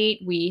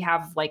great. We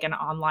have like an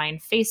online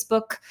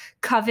Facebook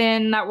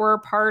coven that we're a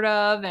part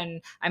of, and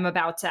I'm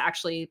about to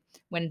actually,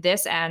 when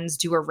this ends,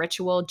 do a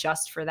ritual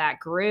just for that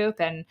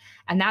group, and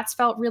that's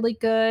felt really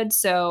good.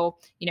 So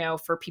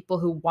for people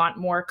who want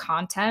more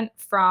content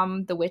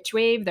from the Witch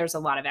Wave, there's a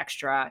lot of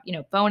extra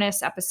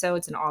bonus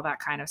episodes and all that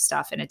kind of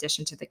stuff in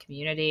addition to the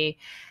community.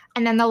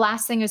 And then the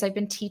last thing is, I've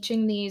been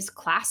teaching these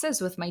classes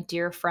with my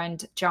dear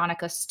friend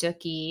Jonica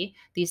Stuckey,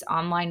 these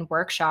online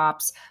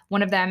workshops.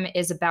 One of them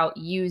is about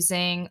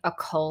using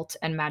occult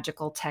and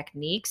magical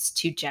techniques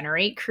to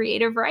generate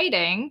creative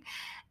writing.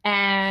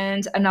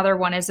 And another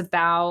one is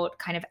about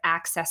kind of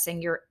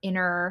accessing your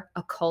inner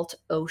occult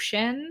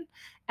ocean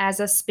as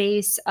a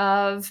space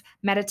of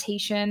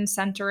meditation,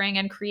 centering,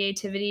 and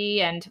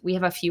creativity. And we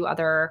have a few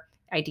other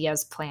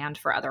ideas planned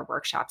for other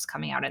workshops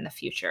coming out in the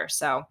future.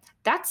 So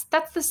that's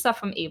the stuff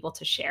I'm able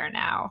to share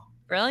now.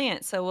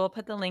 Brilliant. So we'll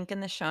put the link in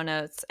the show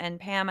notes. And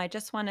Pam, I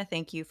just want to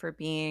thank you for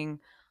being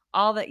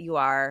all that you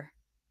are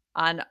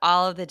on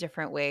all of the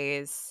different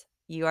ways.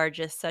 You are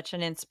just such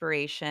an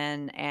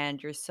inspiration,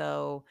 and you're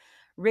so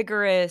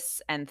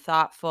rigorous and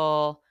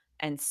thoughtful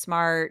and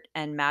smart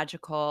and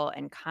magical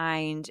and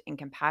kind and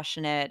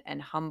compassionate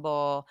and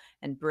humble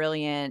and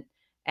brilliant.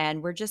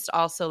 And we're just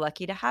all so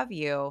lucky to have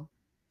you.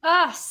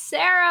 Ah,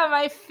 Sarah,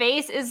 my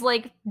face is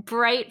like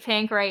bright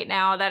pink right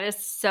now. That is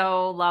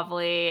so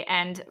lovely.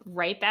 And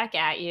right back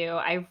at you.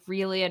 I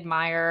really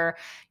admire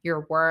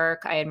your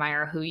work. I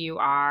admire who you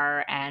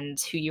are and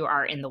who you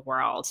are in the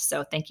world.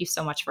 So thank you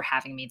so much for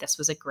having me. This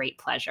was a great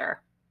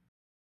pleasure.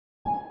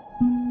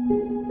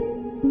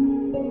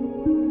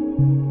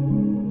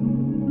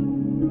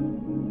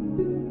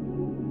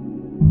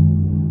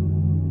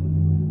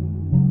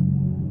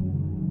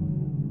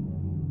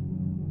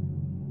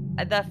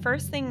 The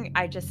first thing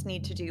I just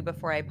need to do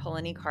before I pull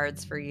any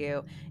cards for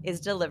you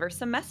is deliver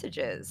some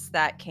messages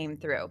that came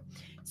through.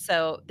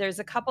 So there's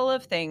a couple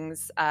of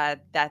things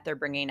that they're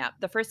bringing up.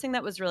 The first thing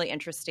that was really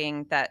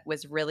interesting, that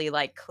was really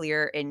like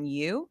clear in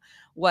you,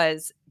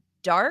 was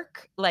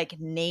dark, like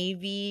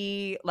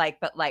navy, like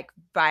but like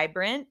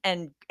vibrant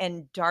and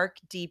dark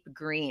deep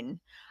green.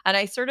 And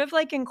I sort of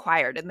like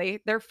inquired, and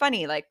they're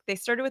funny. Like, they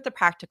started with the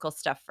practical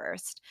stuff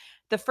first.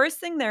 The first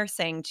thing they're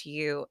saying to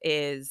you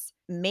is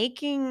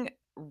making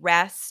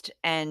rest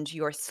and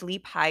your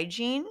sleep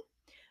hygiene.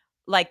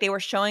 Like, they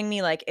were showing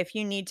me, like, if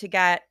you need to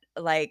get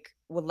like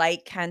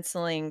light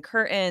canceling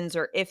curtains,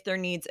 or if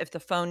the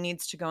phone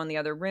needs to go in the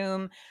other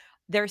room.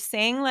 They're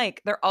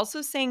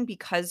also saying,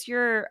 because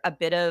you're a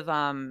bit of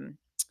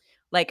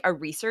like a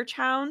research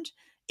hound,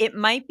 it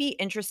might be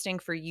interesting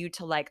for you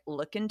to like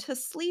look into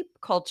sleep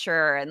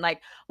culture and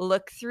like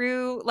look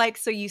through like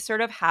so you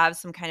sort of have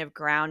some kind of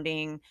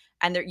grounding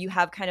and there you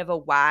have kind of a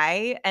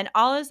why. And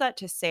all is that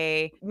to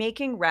say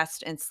making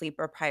rest and sleep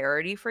a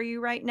priority for you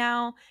right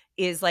now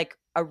is like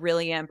a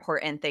really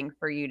important thing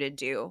for you to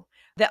do.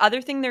 The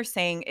other thing they're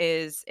saying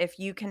is if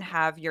you can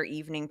have your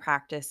evening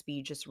practice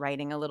be just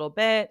writing a little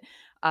bit,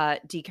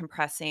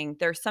 decompressing,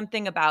 there's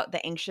something about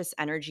the anxious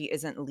energy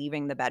isn't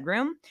leaving the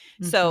bedroom.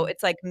 So Mhm.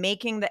 it's like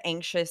making the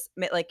anxious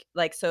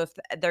like so if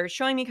they're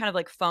showing me kind of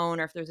like phone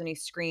or if there's any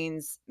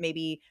screens,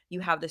 maybe you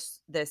have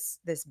this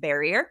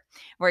barrier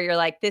where you're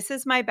like, this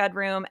is my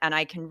bedroom and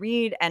I can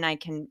read and I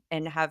can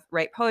and have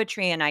write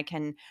poetry and I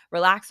can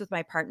relax with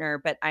my partner,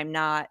 but I'm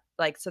not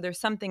like so there's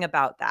something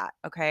about that.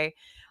 Okay.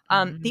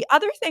 Mhm. The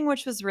other thing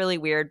which was really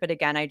weird, but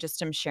again, I just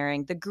am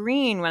sharing the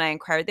green when I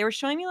inquired, they were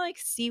showing me like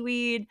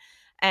seaweed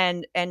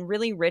and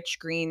really rich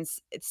greens.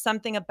 It's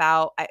something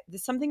about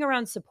there's something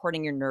around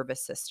supporting your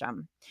nervous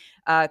system,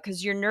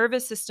 because your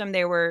nervous system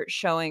they were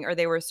showing or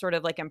they were sort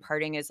of like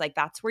imparting is like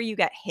that's where you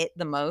get hit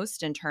the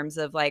most in terms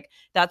of like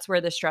that's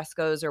where the stress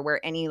goes or where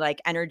any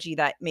like energy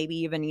that maybe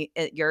even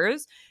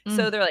yours.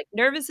 So Mm. they're like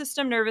nervous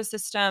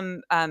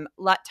system,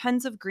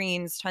 tons of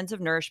greens, tons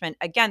of nourishment.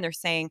 Again, they're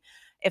saying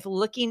if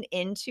looking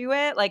into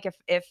it like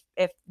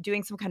if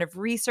doing some kind of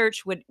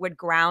research would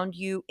ground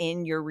you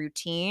in your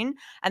routine,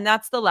 and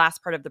that's the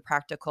last part of the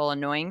practical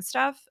annoying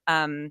stuff,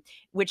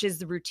 which is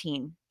the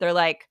routine. They're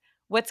like,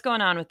 what's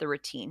going on with the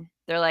routine?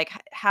 They're like,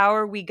 how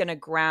are we going to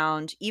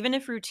ground, even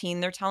if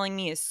routine they're telling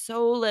me is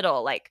so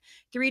little, like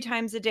 3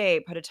 times a day,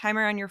 put a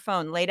timer on your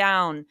phone, lay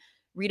down,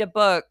 read a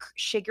book,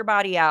 shake your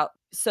body out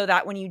so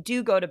that when you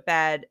do go to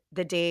bed,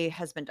 the day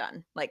has been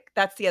done. Like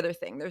that's the other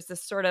thing. There's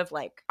this sort of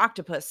like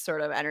octopus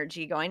sort of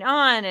energy going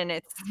on and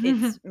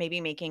it's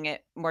maybe making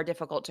it more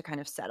difficult to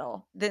kind of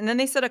settle. Then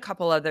they said a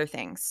couple other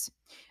things.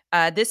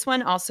 This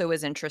one also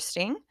was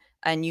interesting,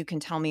 and you can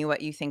tell me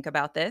what you think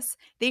about this.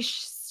 They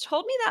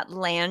told me that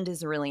land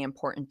is really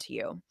important to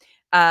you.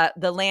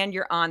 The land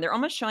you're on, they're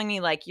almost showing me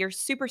like you're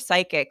super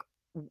psychic.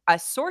 A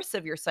source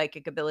of your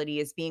psychic ability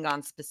is being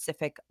on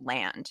specific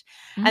land.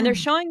 And they're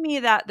Mm. showing me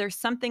that there's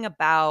something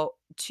about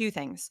two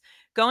things.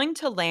 Going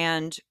to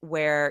land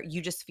where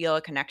you just feel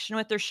a connection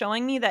with, they're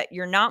showing me that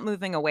you're not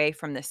moving away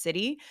from the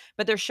city,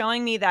 but they're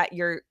showing me that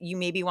you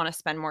maybe want to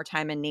spend more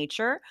time in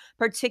nature,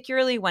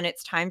 particularly when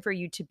it's time for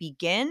you to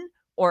begin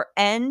or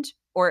end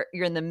or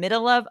you're in the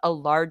middle of a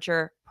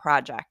larger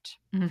project.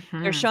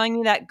 They're Mhm. showing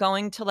me that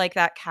going to like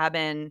that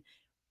cabin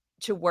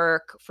to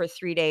work for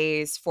 3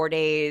 days, 4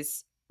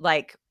 days,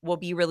 like, will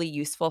be really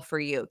useful for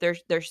you.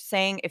 They're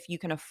saying if you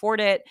can afford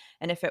it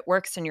and if it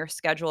works in your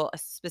schedule,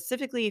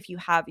 specifically if you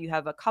have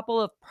a couple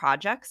of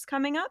projects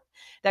coming up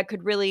that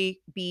could really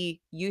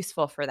be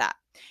useful for that.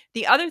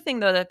 The other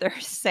thing though that they're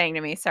saying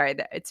to me, sorry,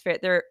 that it's fair,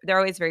 they're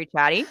always very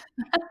chatty.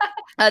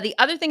 The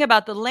other thing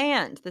about the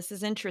land, this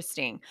is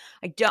interesting.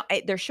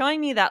 They're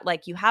showing me that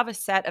like you have a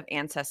set of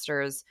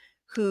ancestors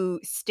who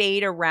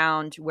stayed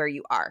around where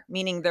you are,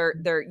 meaning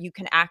they're you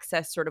can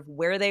access sort of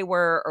where they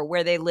were or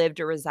where they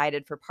lived or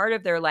resided for part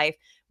of their life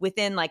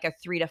within like a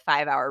 3 to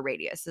 5 hour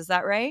radius. Is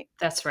that right?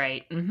 That's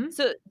right. Mhm.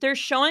 So they're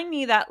showing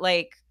me that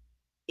like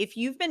if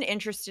you've been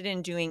interested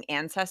in doing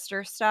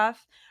ancestor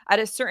stuff, at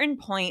a certain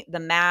point, the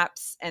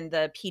maps and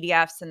the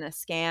PDFs and the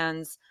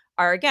scans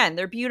are again,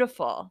 they're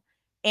beautiful.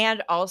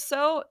 And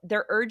also,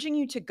 they're urging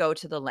you to go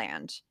to the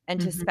land and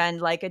to Mhm.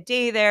 spend like a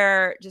day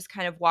there, just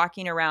kind of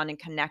walking around and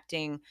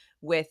connecting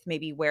with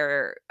maybe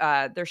where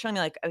they're showing me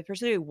like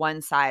particularly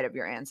one side of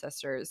your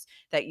ancestors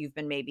that you've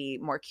been maybe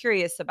more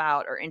curious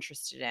about or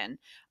interested in.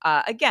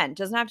 Again,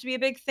 doesn't have to be a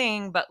big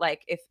thing, but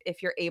like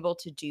if you're able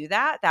to do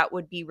that, that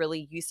would be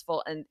really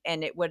useful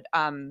and it would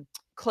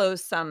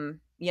close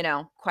some,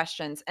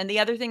 questions. And the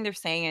other thing they're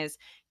saying is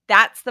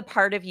that's the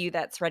part of you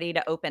that's ready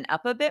to open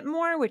up a bit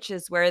more, which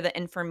is where the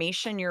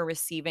information you're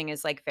receiving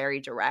is like very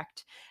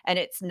direct. And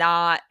it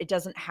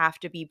doesn't have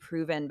to be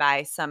proven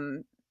by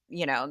some,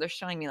 they're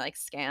showing me like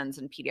scans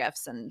and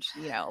PDFs and,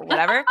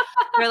 whatever.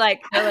 They're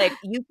like,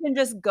 you can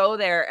just go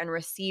there and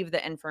receive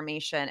the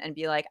information and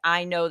be like,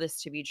 I know this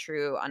to be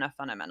true on a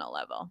fundamental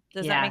level.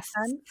 Does that make Yes.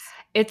 sense?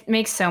 It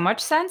makes so much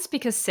sense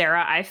because,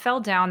 Sarah, I fell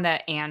down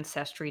the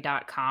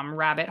ancestry.com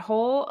rabbit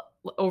hole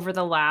over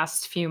the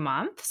last few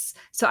months.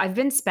 So I've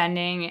been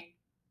spending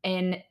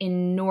an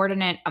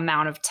inordinate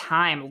amount of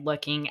time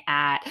looking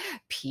at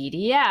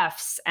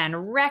PDFs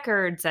and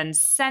records and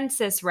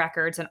census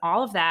records and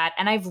all of that.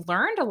 And I've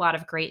learned a lot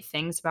of great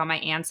things about my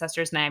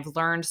ancestors. And I've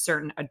learned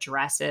certain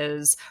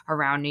addresses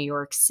around New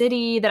York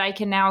City that I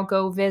can now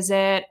go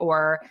visit.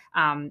 Or,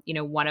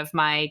 one of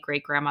my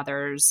great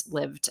grandmothers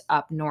lived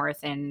up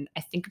north in,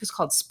 I think it was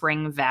called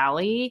Spring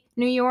Valley,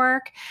 New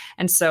York.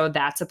 And so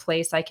that's a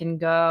place I can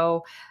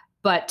go.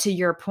 But to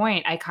your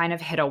point, I kind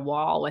of hit a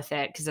wall with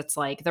it because it's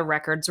like the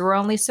records were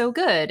only so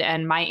good.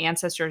 And my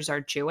ancestors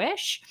are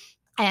Jewish.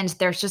 And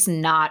there's just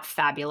not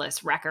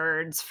fabulous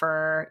records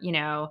for,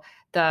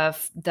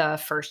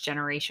 the first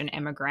generation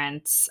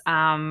immigrants.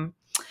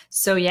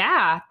 So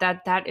yeah,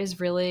 that is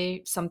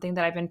really something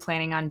that I've been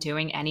planning on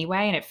doing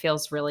anyway, and it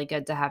feels really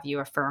good to have you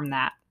affirm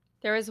that.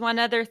 There was one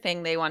other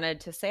thing they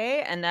wanted to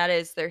say, and that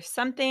is there's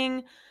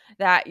something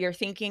that you're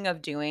thinking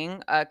of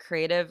doing, a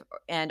creative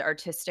and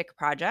artistic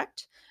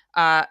project,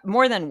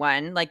 more than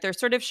one. Like they're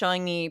sort of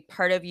showing me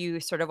part of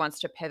you sort of wants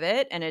to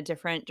pivot in a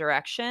different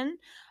direction,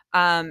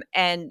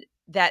 and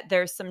that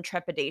there's some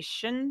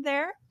trepidation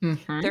there.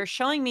 Mhm. They're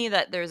showing me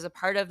that there's a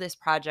part of this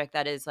project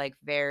that is like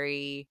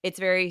it's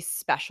very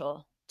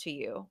special to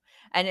you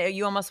and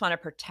you almost want to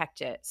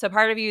protect it. So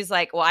part of you is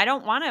like, well, I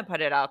don't want to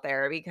put it out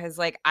there because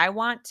like I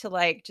want to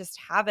like just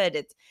have it.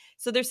 It's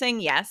so they're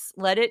saying yes,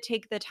 let it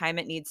take the time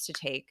it needs to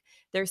take.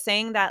 They're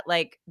saying that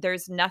like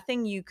there's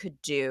nothing you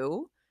could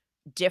do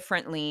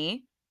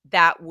differently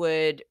that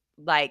would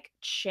like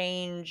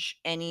change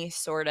any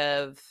sort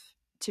of,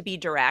 to be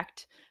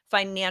direct,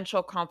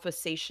 financial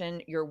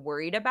compensation you're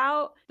worried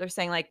about. They're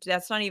saying like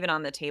that's not even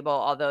on the table,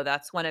 although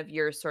that's one of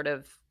your sort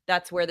of,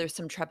 that's where there's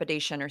some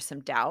trepidation or some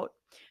doubt.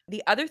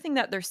 The other thing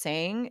that they're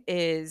saying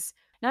is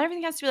not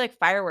everything has to be like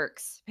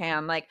fireworks,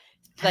 Pam. Like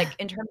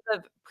in terms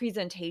of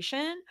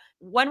presentation,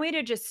 one way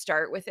to just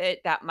start with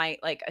it that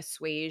might like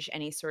assuage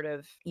any sort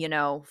of,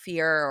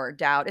 fear or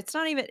doubt. It's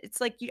not even, it's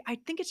like I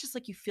think it's just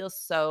like you feel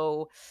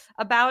so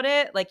about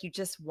it, like you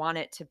just want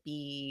it to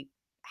be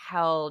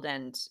held,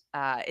 and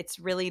it's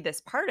really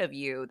this part of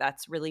you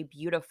that's really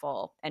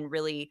beautiful and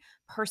really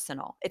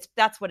personal.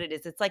 That's what it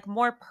is. It's like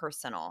more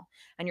personal,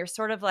 and you're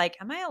sort of like,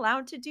 am I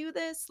allowed to do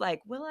this?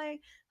 Like, will I?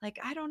 Like,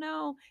 I don't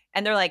know.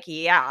 And they're like,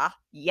 yeah,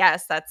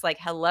 yes, that's like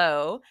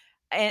hello.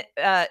 And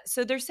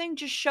so they're saying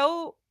just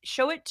show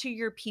it to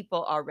your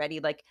people already,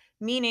 like,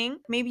 meaning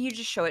maybe you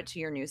just show it to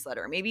your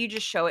newsletter, maybe you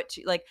just show it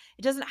to, like,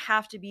 it doesn't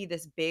have to be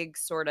this big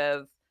sort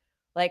of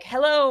like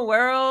hello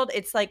world.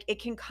 It's like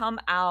it can come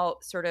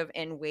out sort of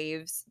in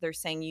waves. They're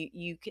saying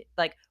you could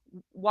like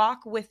walk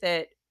with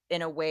it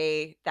in a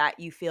way that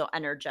you feel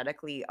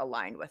energetically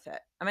aligned with it.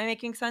 Am I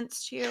making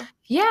sense to you?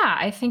 Yeah,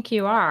 I think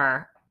you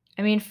are.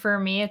 I mean, for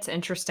me, it's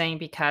interesting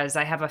because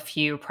I have a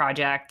few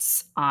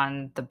projects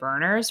on the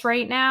burners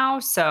right now.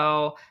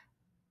 So,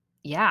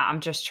 yeah, I'm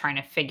just trying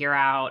to figure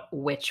out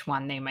which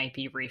one they might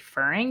be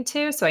referring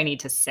to. So I need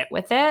to sit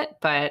with it.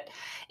 But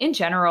in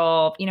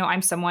general,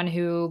 I'm someone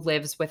who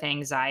lives with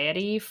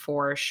anxiety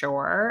for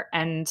sure.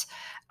 And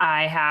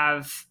I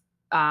have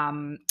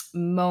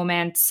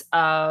moments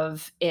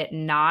of it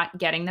not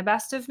getting the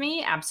best of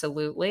me,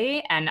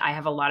 absolutely. And I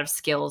have a lot of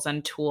skills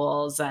and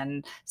tools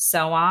and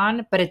so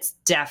on. But it's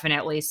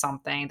definitely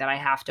something that I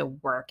have to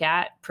work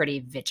at pretty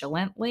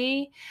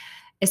vigilantly,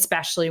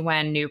 especially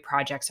when new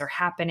projects are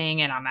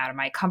happening and I'm out of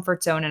my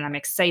comfort zone and I'm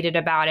excited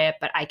about it.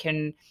 But I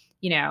can,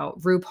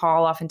 RuPaul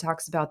often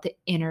talks about the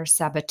inner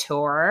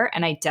saboteur,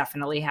 and I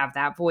definitely have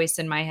that voice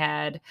in my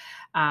head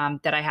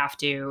that I have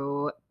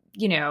to,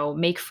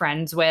 make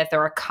friends with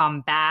or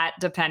combat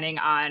depending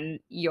on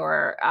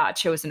your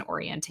chosen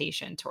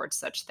orientation towards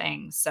such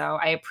things. So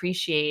I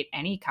appreciate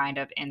any kind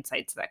of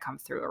insights that come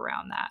through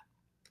around that.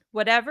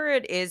 Whatever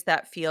it is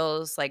that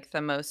feels like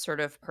the most sort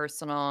of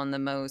personal and the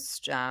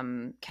most,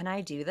 can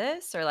I do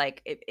this? Or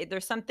like,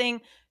 there's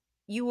something,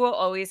 you will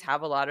always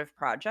have a lot of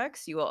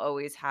projects. You will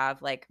always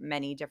have like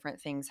many different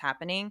things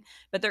happening,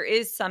 but there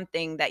is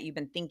something that you've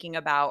been thinking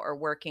about or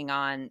working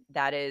on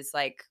that is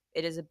like,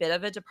 it is a bit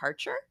of a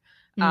departure,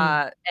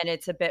 Mm. and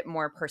it's a bit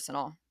more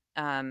personal.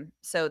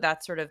 So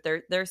that's sort of,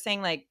 they're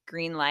saying like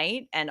green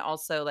light, and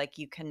also like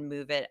you can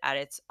move it at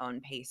its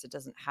own pace. It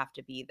doesn't have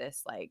to be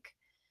this like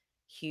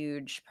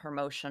huge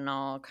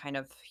promotional kind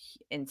of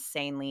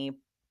insanely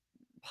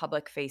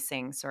public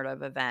facing sort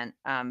of event.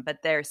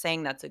 But they're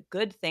saying that's a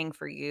good thing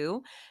for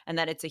you and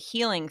that it's a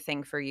healing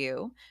thing for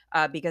you,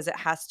 because it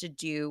has to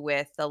do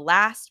with the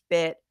last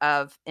bit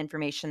of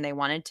information they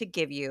wanted to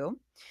give you.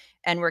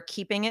 And we're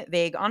keeping it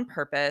vague on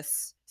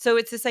purpose. So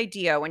it's this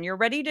idea when you're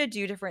ready to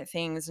do different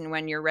things and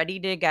when you're ready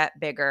to get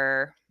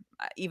bigger,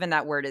 even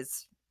that word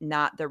is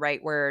not the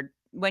right word.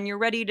 When you're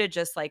ready to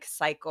just like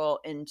cycle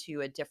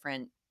into a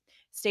different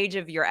stage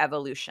of your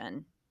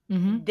evolution,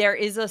 Hmm. there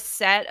is a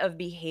set of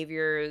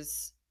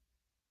behaviors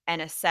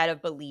and a set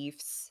of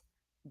beliefs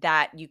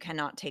that you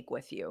cannot take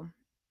with you,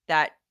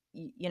 that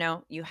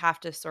you have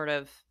to sort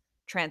of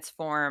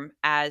transform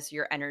as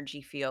your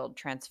energy field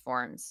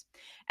transforms.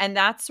 And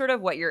that's sort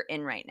of what you're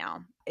in right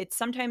now. It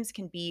sometimes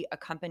can be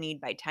accompanied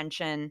by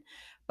tension,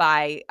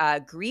 by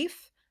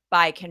grief,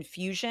 by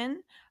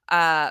confusion,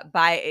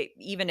 by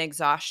even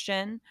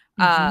exhaustion.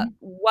 Hmm.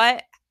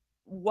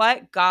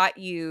 What got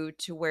you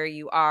to where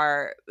you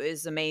are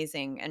is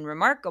amazing and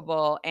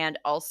remarkable, and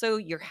also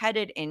you're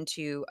headed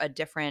into a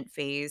different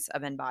phase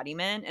of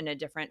embodiment and a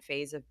different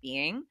phase of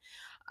being,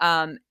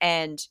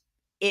 and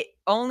it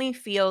only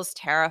feels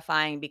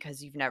terrifying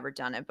because you've never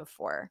done it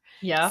before.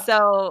 Yeah.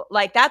 So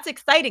like that's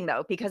exciting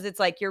though, because it's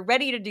like you're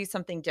ready to do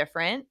something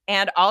different,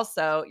 and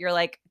also you're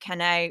like,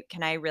 can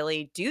I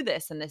really do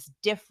this in this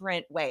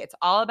different way? It's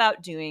all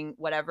about doing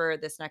whatever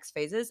this next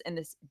phase is in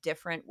this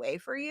different way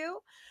for you,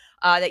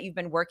 that you've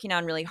been working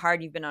on really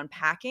hard, you've been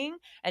unpacking,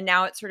 and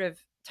now it's sort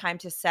of time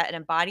to set and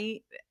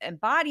embody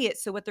it.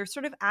 So what they're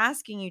sort of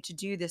asking you to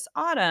do this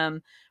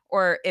autumn,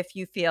 or if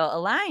you feel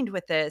aligned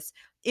with this,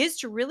 is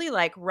to really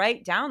like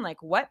write down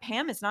like what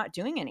Pam is not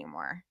doing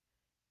anymore.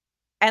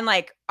 And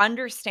like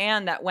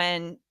understand that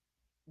when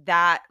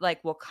that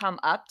like will come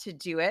up to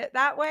do it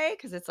that way,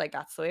 because it's like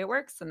that's the way it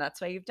works and that's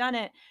why you've done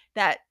it,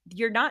 that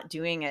you're not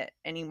doing it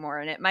anymore.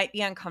 And it might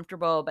be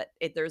uncomfortable, but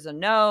if there's a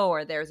no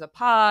or there's a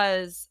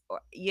pause,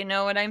 or you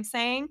know what I'm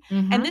saying?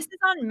 And Mhm. this is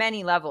on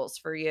many levels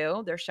for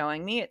you. They're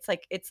showing me it's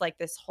like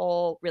this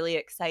whole really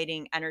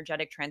exciting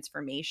energetic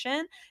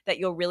transformation that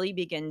you'll really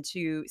begin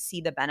to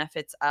see the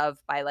benefits of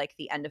by like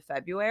the end of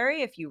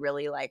February, if you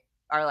really like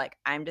are like,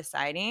 I'm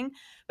deciding.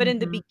 But in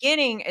the Mhm.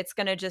 beginning, it's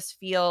gonna just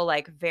feel,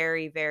 like,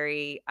 very,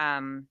 very,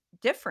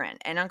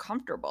 different and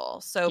uncomfortable.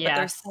 So but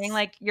they're saying, Yes.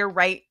 like, you're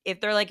right.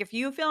 If they're like, "If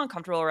you feel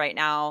uncomfortable right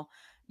now,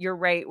 you're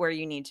right where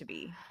you need to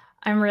be."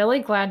 I'm really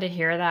glad to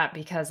hear that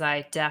because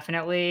I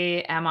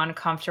definitely am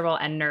uncomfortable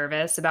and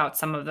nervous about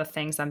some of the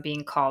things I'm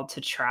being called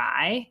to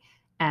try.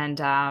 And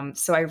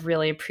so I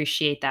really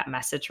appreciate that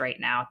message right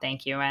now.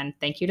 Thank you. And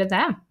thank you to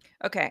them.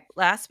 Okay,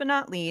 last but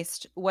not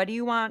least, what do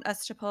you want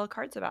us to pull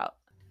cards about?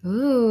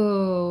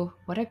 Ooh,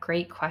 what a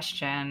great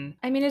question.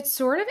 I mean, it's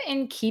sort of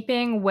in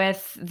keeping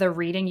with the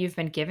reading you've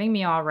been giving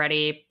me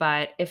already,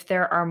 but if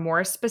there are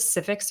more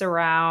specifics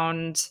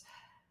around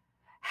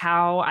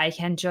how I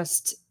can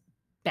just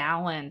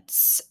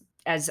balance,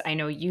 as I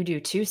know you do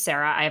too,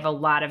 Sarah. I have a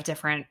lot of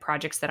different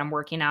projects that I'm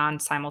working on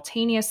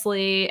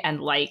simultaneously.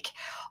 And like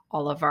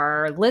all of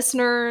our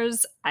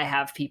listeners, I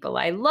have people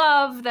I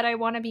love that I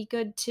want to be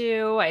good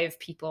to. I have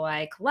people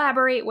I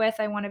collaborate with,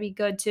 I want to be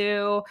good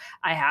to.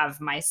 I have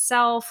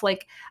myself.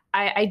 Like,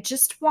 I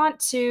just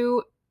want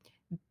to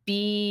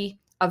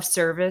be of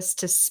service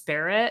to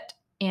spirit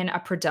in a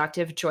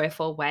productive,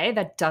 joyful way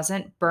that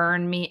doesn't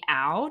burn me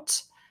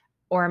out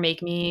or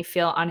make me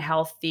feel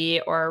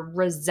unhealthy or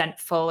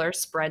resentful or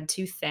spread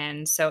too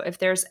thin. So, if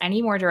there's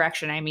any more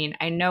direction, I mean,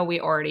 I know we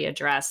already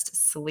addressed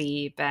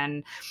sleep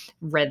and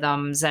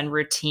rhythms and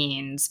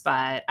routines,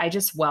 but I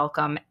just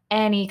welcome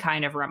any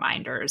kind of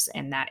reminders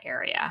in that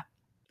area.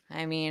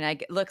 I mean,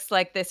 looks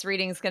like this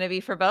reading's gonna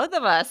be for both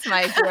of us,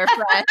 my dear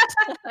friend.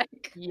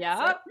 Like, so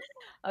Yep.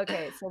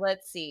 okay, so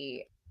let's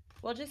see.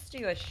 We'll just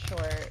do a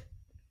short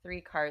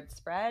 3-card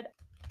spread.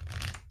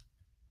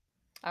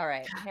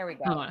 Alright, here we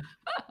go.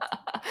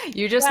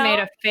 You just made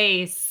Well, a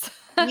face.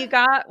 you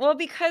got well,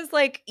 because,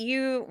 like,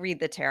 you read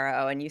the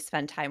tarot and you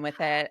spend time with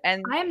it,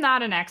 and I am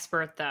not an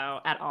expert though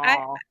at I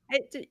all.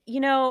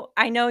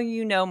 I know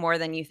you know more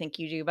than you think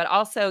you do, but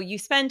also you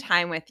spend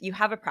time with you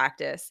have a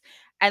practice,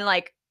 and,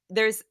 like,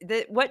 there's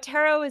the what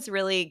tarot is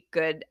really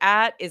good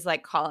at is,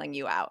 like, calling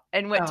you out,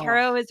 and what Oh.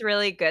 tarot is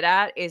really good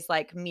at is,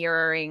 like,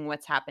 mirroring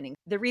what's happening.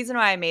 The reason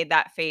why I made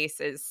that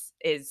face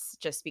is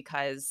just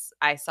because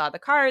I saw the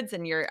cards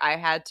and I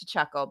had to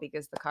chuckle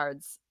because the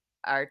cards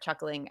are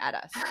chuckling at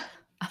us.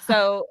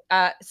 So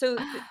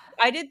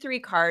I did 3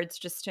 cards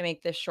just to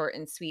make this short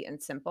and sweet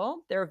and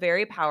simple. They're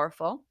very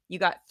powerful. You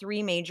got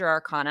 3 major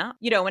arcana.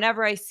 You know,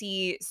 whenever I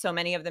see so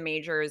many of the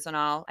majors and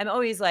all, I'm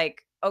always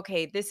like,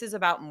 "Okay, this is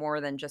about more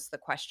than just the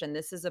question.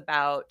 This is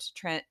about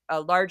a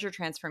larger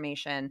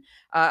transformation,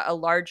 a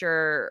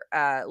larger,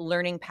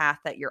 learning path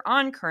that you're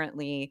on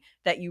currently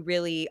that you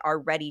really are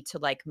ready to,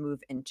 like,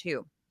 move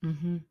into."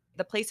 Mhm.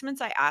 The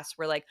placements I asked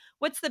were like,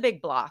 "What's the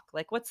big block?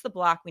 Like, what's the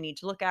block we need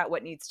to look at?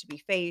 What needs to be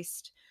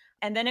faced?"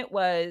 And then it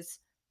was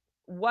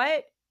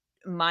what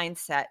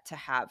mindset to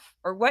have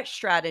or what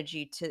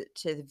strategy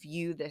to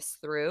view this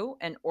through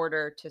in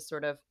order to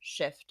sort of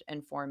shift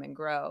and form and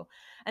grow.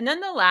 And then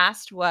the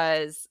last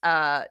was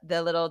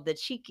the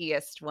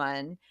cheekiest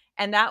one,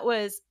 and that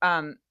was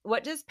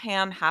what does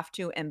Pam have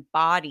to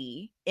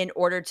embody in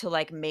order to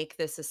like make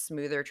this a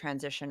smoother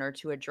transition or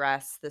to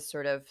address this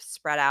sort of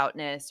spread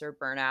outness or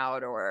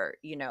burnout or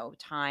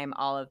time,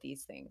 all of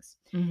these things.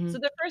 So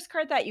Mhm. the first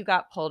card that you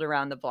got pulled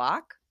around the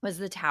block was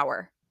the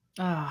Tower.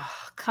 Oh,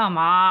 come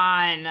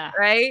on.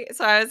 Right?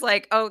 So I was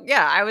like, "Oh,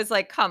 yeah." I was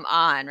like, "Come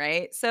on,"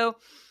 right? So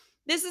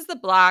this is the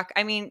block.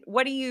 I mean,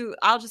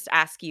 I'll just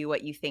ask you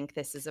what you think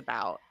this is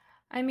about.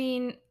 I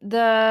mean,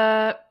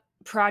 the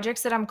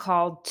projects that I'm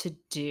called to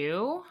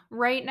do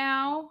right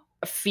now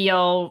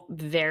feel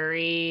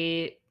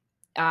very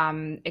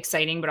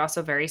exciting, but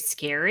also very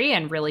scary,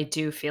 and really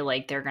do feel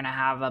like they're going to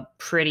have a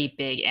pretty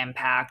big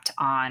impact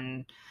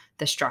on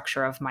the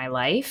structure of my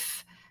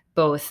life,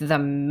 both the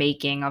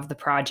making of the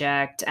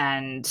project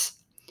and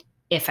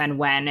if and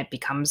when it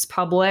becomes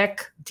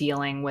public,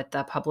 dealing with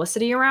the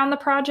publicity around the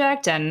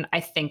project. And I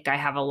think I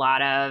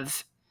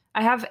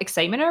have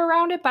excitement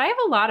around it, but I have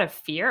a lot of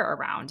fear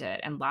around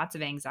it and lots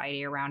of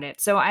anxiety around it.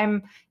 So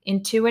I'm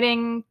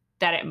intuiting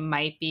that it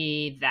might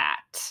be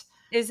that.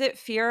 Is it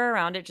fear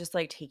around it just,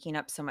 like, taking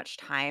up so much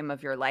time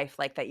of your life,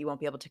 like, that you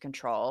won't be able to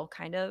control,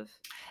 kind of?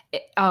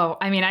 Oh,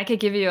 I mean, I could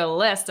give you a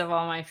list of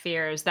all my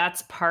fears.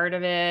 That's part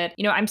of it.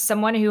 You know, I'm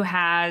someone who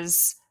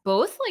has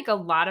both like a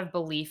lot of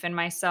belief in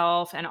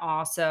myself, and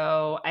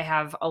also I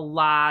have a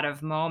lot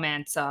of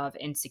moments of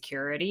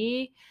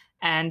insecurity.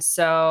 And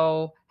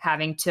so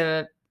having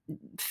to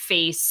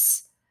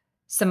face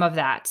some of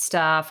that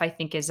stuff, I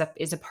think is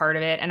a part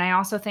of it. And I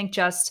also think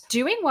just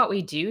doing what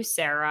we do,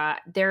 Sarah,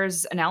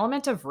 there's an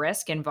element of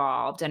risk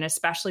involved. And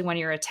especially when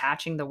you're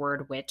attaching the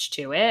word witch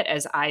to it,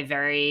 as I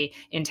very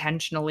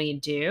intentionally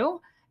do,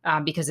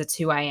 because it's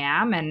who I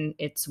am and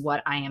it's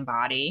what I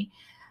embody.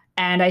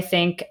 And I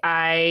think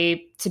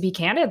to be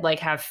candid, like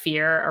have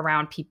fear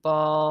around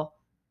people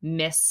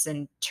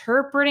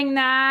misinterpreting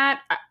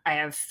that. I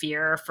have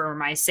fear for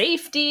my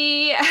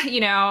safety,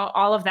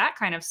 all of that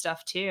kind of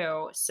stuff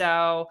too.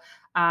 So,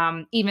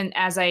 even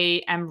as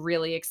I am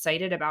really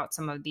excited about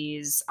some of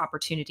these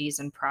opportunities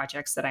and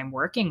projects that I'm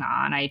working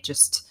on, I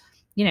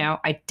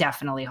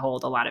definitely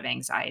hold a lot of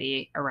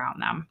anxiety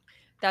around them.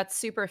 That's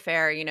super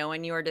fair.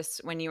 When you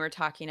were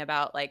talking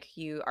about like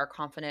you are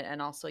confident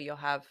and also you'll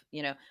have,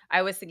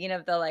 I was thinking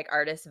of the like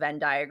artist Venn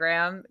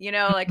diagram,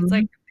 like it's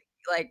Mhm.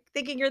 like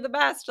thinking you're the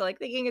best, or like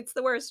thinking it's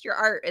the worst. Your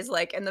art is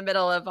like in the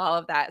middle of all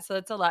of that. So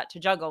it's a lot to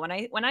juggle.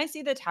 When I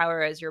see the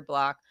tower as your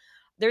block,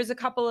 there's a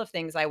couple of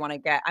things I want to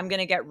get. I'm going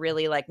to get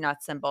really like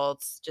nuts and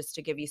bolts just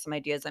to give you some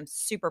ideas. I'm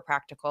super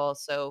practical,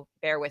 so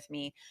bear with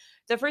me.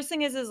 The first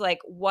thing is like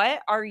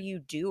what are you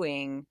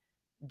doing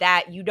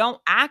that you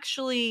don't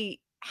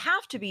actually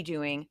have to be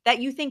doing that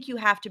you think you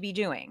have to be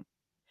doing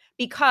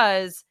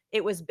because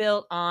it was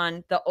built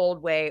on the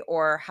old way,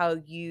 or how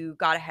you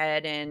got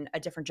ahead in a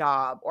different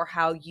job, or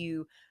how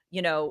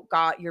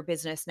got your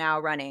business now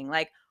running.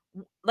 Like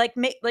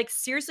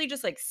seriously,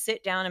 just like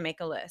sit down and make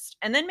a list,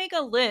 and then make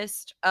a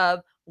list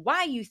of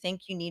why you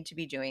think you need to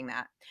be doing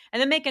that,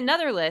 and then make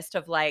another list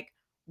of like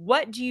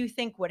what do you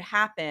think would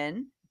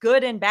happen,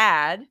 good and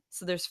bad.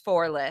 So there's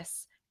 4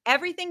 lists.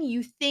 Everything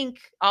you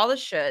think, all the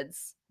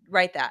shoulds,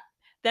 write that.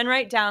 Then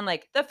write down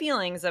like the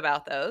feelings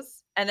about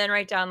those, and then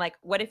write down like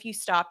what if you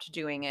stopped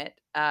doing it.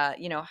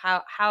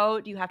 How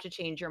do you have to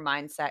change your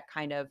mindset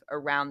kind of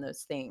around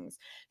those things.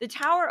 The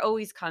tower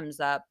always comes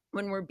up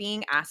when we're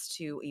being asked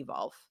to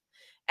evolve.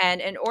 And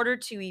in order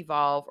to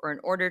evolve, or in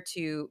order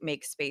to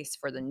make space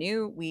for the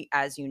new,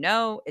 as you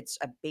know, it's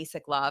a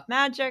basic law of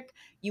magic.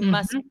 You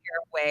must Mhm. clear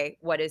away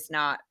what is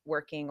not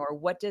working, or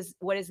what is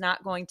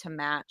not going to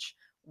match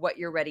what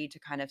you're ready to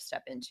kind of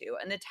step into.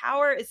 And the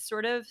tower is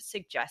sort of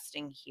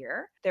suggesting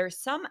here there's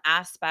some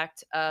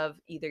aspect of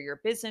either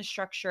your business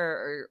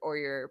structure, or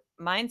your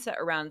mindset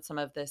around some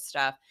of this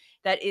stuff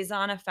that is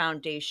on a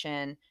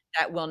foundation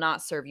that will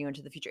not serve you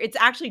into the future. It's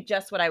actually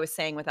just what I was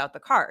saying without the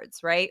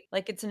cards, right?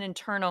 Like it's an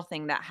internal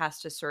thing that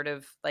has to sort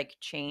of like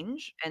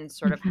change and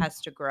sort of Mhm.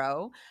 has to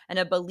grow, and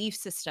a belief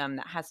system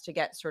that has to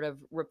get sort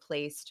of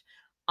replaced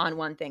on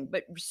one thing.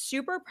 But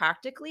super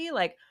practically,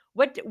 like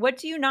what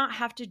do you not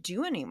have to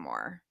do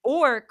anymore?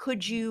 Or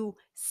could you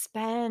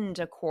spend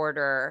a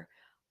quarter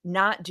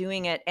not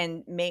doing it,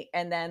 and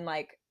then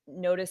like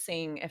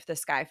noticing if the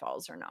sky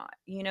falls or not?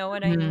 You know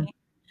what I mean?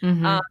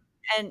 Mhm. Um,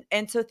 Mhm.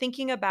 and so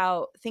thinking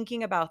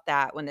about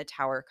that when the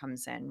tower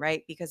comes in,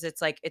 right? Because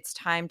it's like it's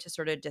time to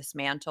sort of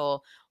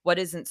dismantle what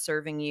isn't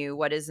serving you,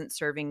 what isn't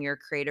serving your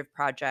creative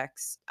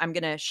projects. I'm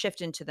going to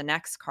shift into the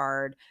next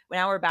card.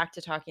 Now we're back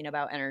to talking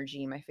about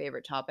energy, my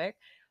favorite topic.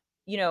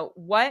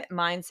 What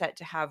mindset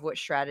to have, what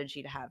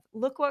strategy to have.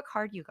 Look what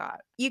card you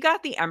got. You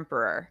got the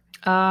Emperor,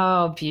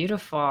 Oh,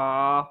 beautiful.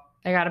 I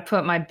got to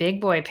put my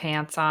big boy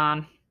pants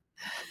on.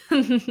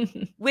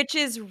 which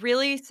is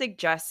really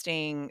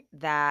suggesting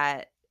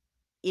that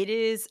it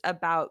is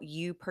about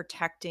you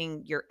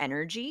protecting your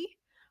energy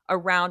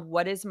around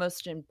what is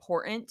most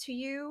important to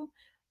you.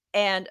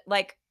 And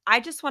like, I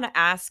just want to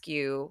ask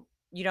you,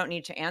 you don't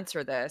need to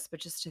answer this, but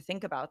just to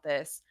think about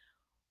this.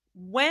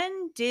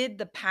 When did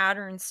the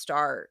pattern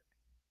start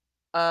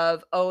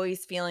of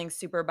always feeling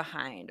super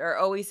behind, or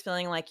always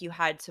feeling like you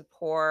had to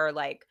pour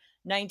like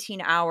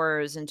 19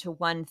 hours into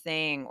one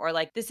thing, or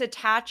like this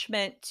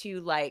attachment to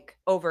like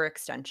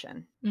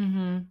overextension?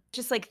 Mhm.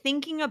 Just like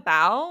thinking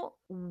about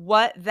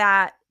what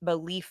that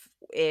belief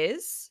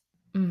is,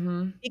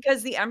 Mhm.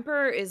 because the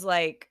emperor is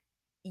like,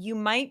 you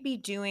might be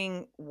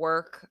doing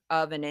work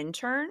of an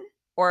intern,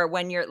 or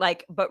when you're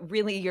like, but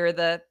really you're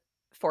the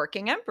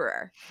forking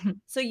emperor.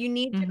 So you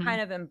need to kind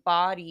Mhm. of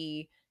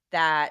embody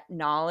that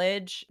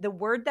knowledge. The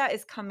word that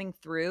is coming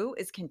through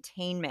is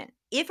containment.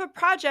 If a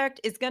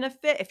project is going to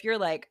fit, if you're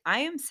like, I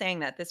am saying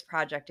that this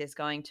project is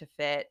going to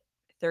fit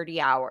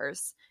 30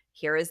 hours,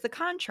 here is the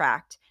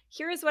contract.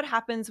 Here is what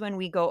happens when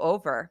we go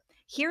over.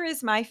 Here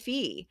is my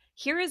fee.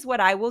 Here is what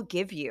I will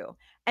give you.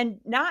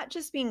 And not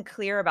just being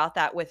clear about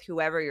that with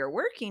whoever you're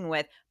working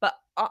with, but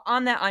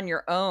on that on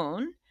your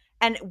own.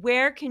 And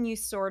where can you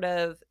sort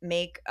of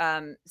make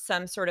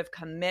some sort of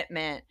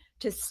commitment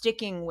to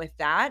sticking with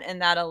that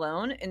and that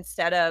alone,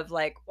 instead of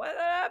like,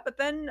 what? But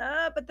then,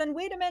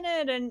 wait a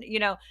minute, and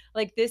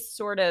like this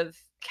sort of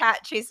cat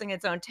chasing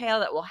its own tail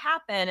that will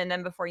happen, and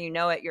then before you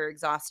know it, you're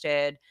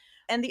exhausted.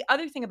 And the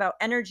other thing about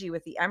energy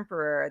with the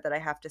emperor that I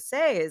have to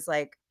say is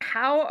like,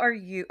 how are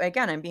you?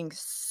 Again, I'm being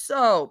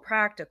so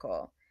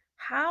practical.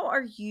 How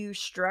are you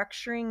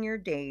structuring your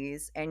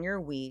days and your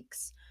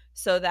weeks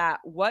so that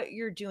what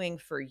you're doing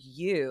for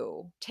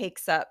you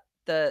takes up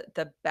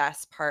the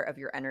best part of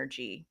your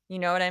energy? You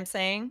know what I'm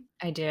saying?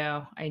 I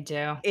do. I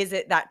do. Is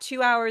it that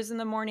 2 hours in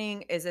the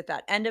morning? Is it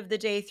that end of the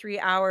day 3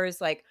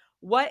 hours? Like,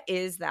 what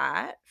is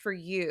that for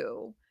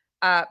you?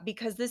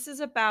 Because this is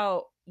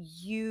about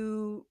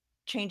you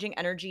changing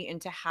energy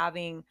into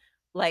having,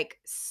 like,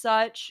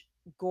 such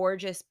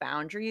gorgeous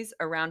boundaries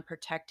around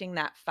protecting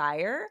that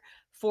fire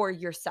for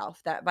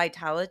yourself, that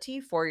vitality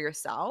for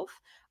yourself.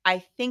 I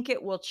think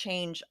it will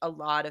change a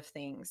lot of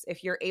things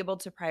if you're able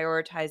to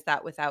prioritize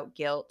that without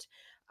guilt.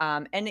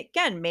 And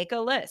again, make a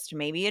list.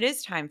 Maybe it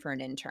is time for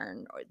an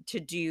intern or to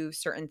do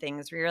certain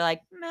things where you're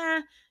like,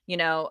 meh,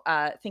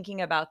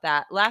 thinking about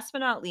that. Last but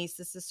not least,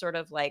 this is sort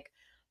of like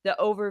the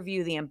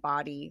overview, the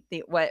embody,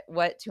 the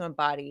what to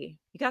embody.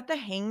 You got the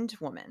Hanged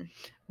Woman.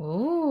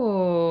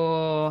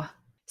 Ooh.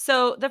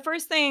 So the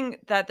first thing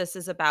that this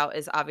is about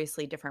is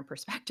obviously different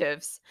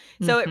perspectives.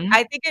 So Mhm.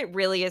 I think it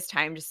really is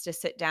time just to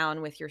sit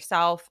down with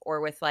yourself or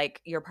with like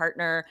your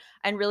partner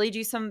and really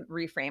do some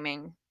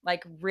reframing,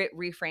 like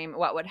reframe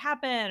what would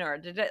happen, or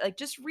did it, like,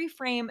 just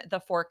reframe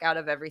the fork out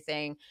of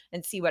everything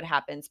and see what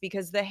happens,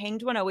 because the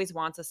Hanged One always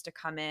wants us to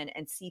come in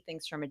and see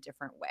things from a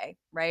different way,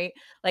 right?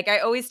 Like, I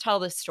always tell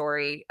this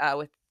story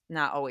with,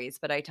 not always,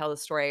 but I tell the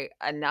story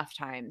enough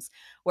times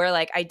where,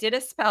 like, I did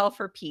a spell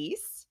for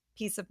peace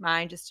of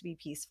mind, just to be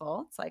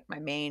peaceful. It's like my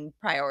main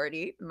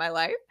priority in my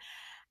life.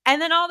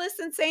 And then all this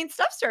insane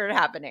stuff started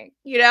happening,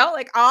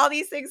 like all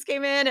these things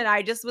came in and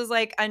I just was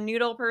like a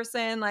noodle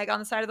person, like on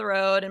the side of the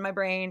road in my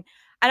brain.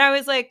 And I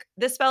was like,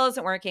 this spell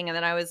isn't working. And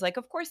then I was like,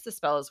 of course the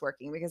spell is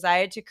working, because I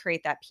had to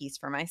create that peace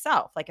for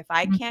myself. Like, if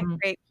I can't Mhm.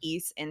 create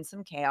peace in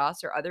some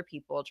chaos or other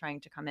people trying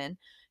to come in,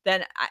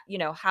 then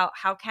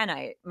how can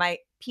I? My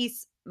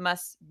peace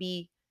must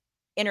be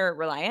inner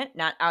reliant,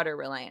 not outer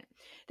reliant.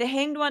 The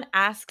Hanged One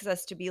asks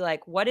us to be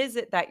like, what is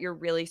it that you're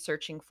really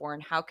searching for,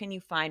 and how can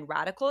you find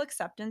radical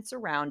acceptance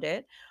around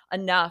it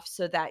enough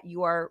so that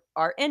you are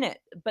in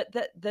it? But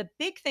the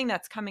big thing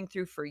that's coming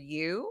through for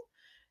you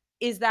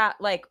is that,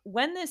 like,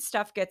 when this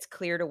stuff gets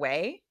cleared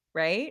away,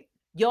 right?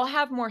 You'll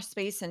have more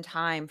space and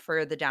time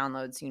for the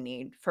downloads you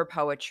need, for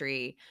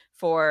poetry,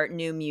 for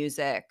new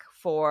music,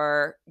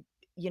 for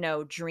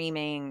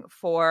dreaming,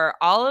 for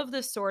all of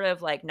the sort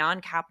of like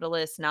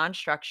non-capitalist,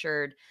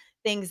 non-structured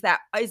things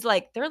that is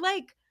like, they're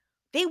like,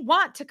 they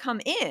want to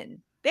come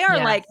in. They are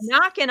like Yes.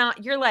 knocking on,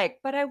 you're like,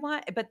 but I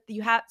want, but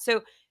you have,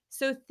 so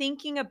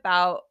thinking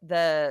about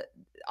the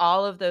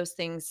all of those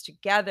things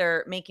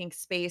together, making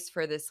space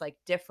for this like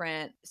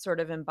different sort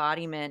of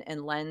embodiment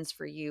and lens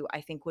for you, I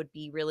think would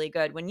be really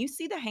good. When you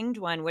see the Hanged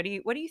One, what do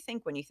you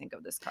think when you think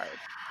of this card?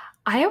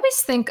 I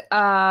always think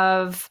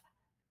of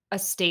a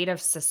state of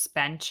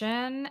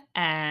suspension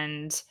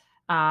and,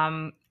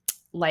 um,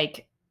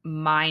 like,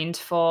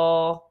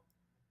 mindful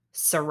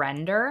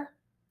surrender.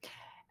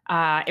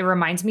 It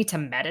reminds me to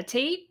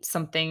meditate,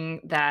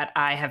 something that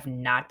I have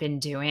not been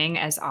doing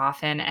as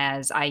often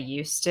as I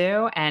used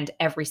to. And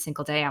every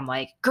single day, I'm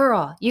like,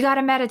 girl, you got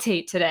to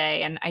meditate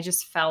today. And I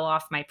just fell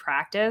off my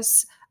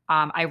practice.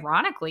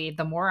 Ironically,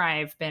 the more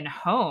I've been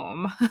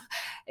home,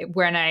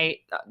 when I,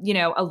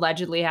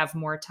 allegedly have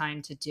more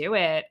time to do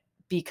it,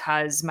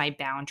 because my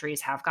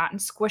boundaries have gotten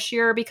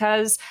squishier,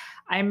 because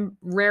I'm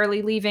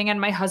rarely leaving and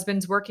my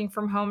husband's working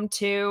from home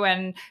too.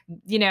 And,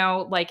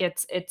 like,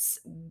 it's,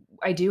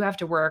 I do have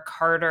to work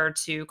harder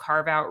to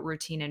carve out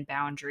routine and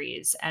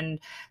boundaries. And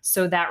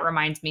so that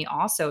reminds me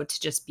also to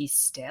just be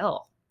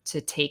still, to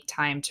take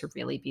time to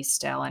really be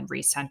still and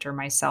recenter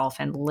myself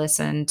and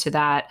listen to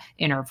that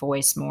inner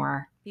voice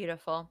more.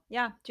 Beautiful.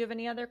 Yeah. Do you have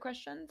any other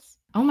questions?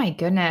 Oh my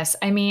goodness.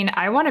 I mean,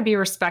 I want to be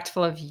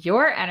respectful of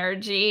your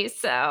energy.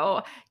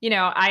 So,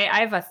 I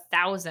have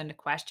 1,000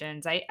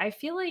 questions. I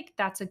feel like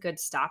that's a good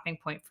stopping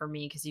point for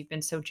me, because you've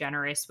been so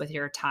generous with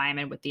your time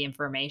and with the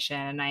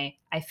information. And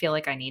I feel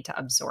like I need to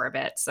absorb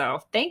it. So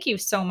thank you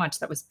so much.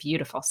 That was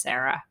beautiful,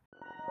 Sarah.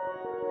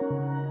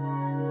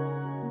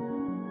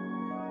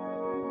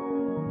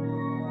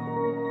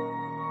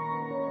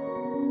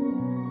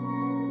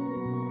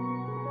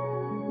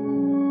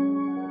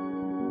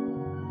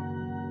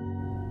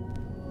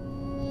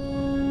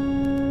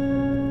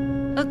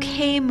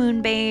 Okay,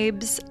 Moon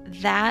Babes,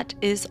 that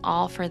is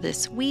all for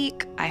this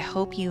week. I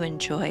hope you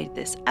enjoyed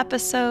this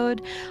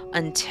episode.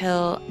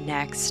 Until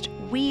next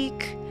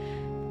week,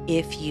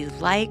 if you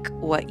like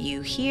what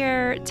you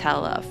hear,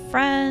 tell a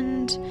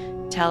friend,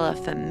 tell a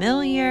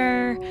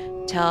familiar,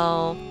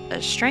 tell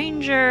a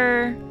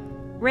stranger,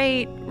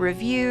 rate,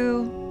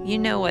 review. You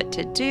know what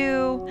to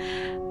do.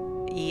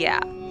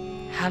 Yeah.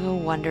 Have a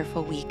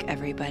wonderful week,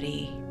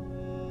 everybody.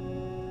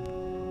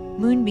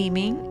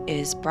 Moonbeaming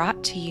is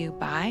brought to you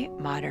by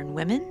Modern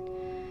Women.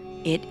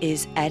 It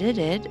is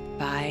edited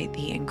by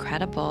the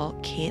incredible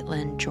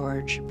Caitlin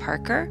George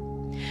Parker.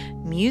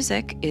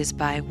 Music is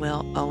by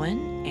Will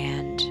Owen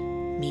and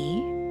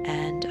me,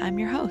 and I'm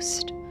your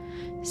host,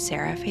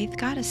 Sarah Faith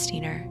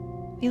Gottesdiener.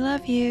 We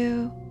love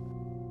you.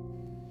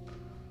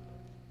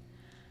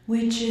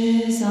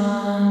 Witches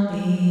on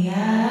the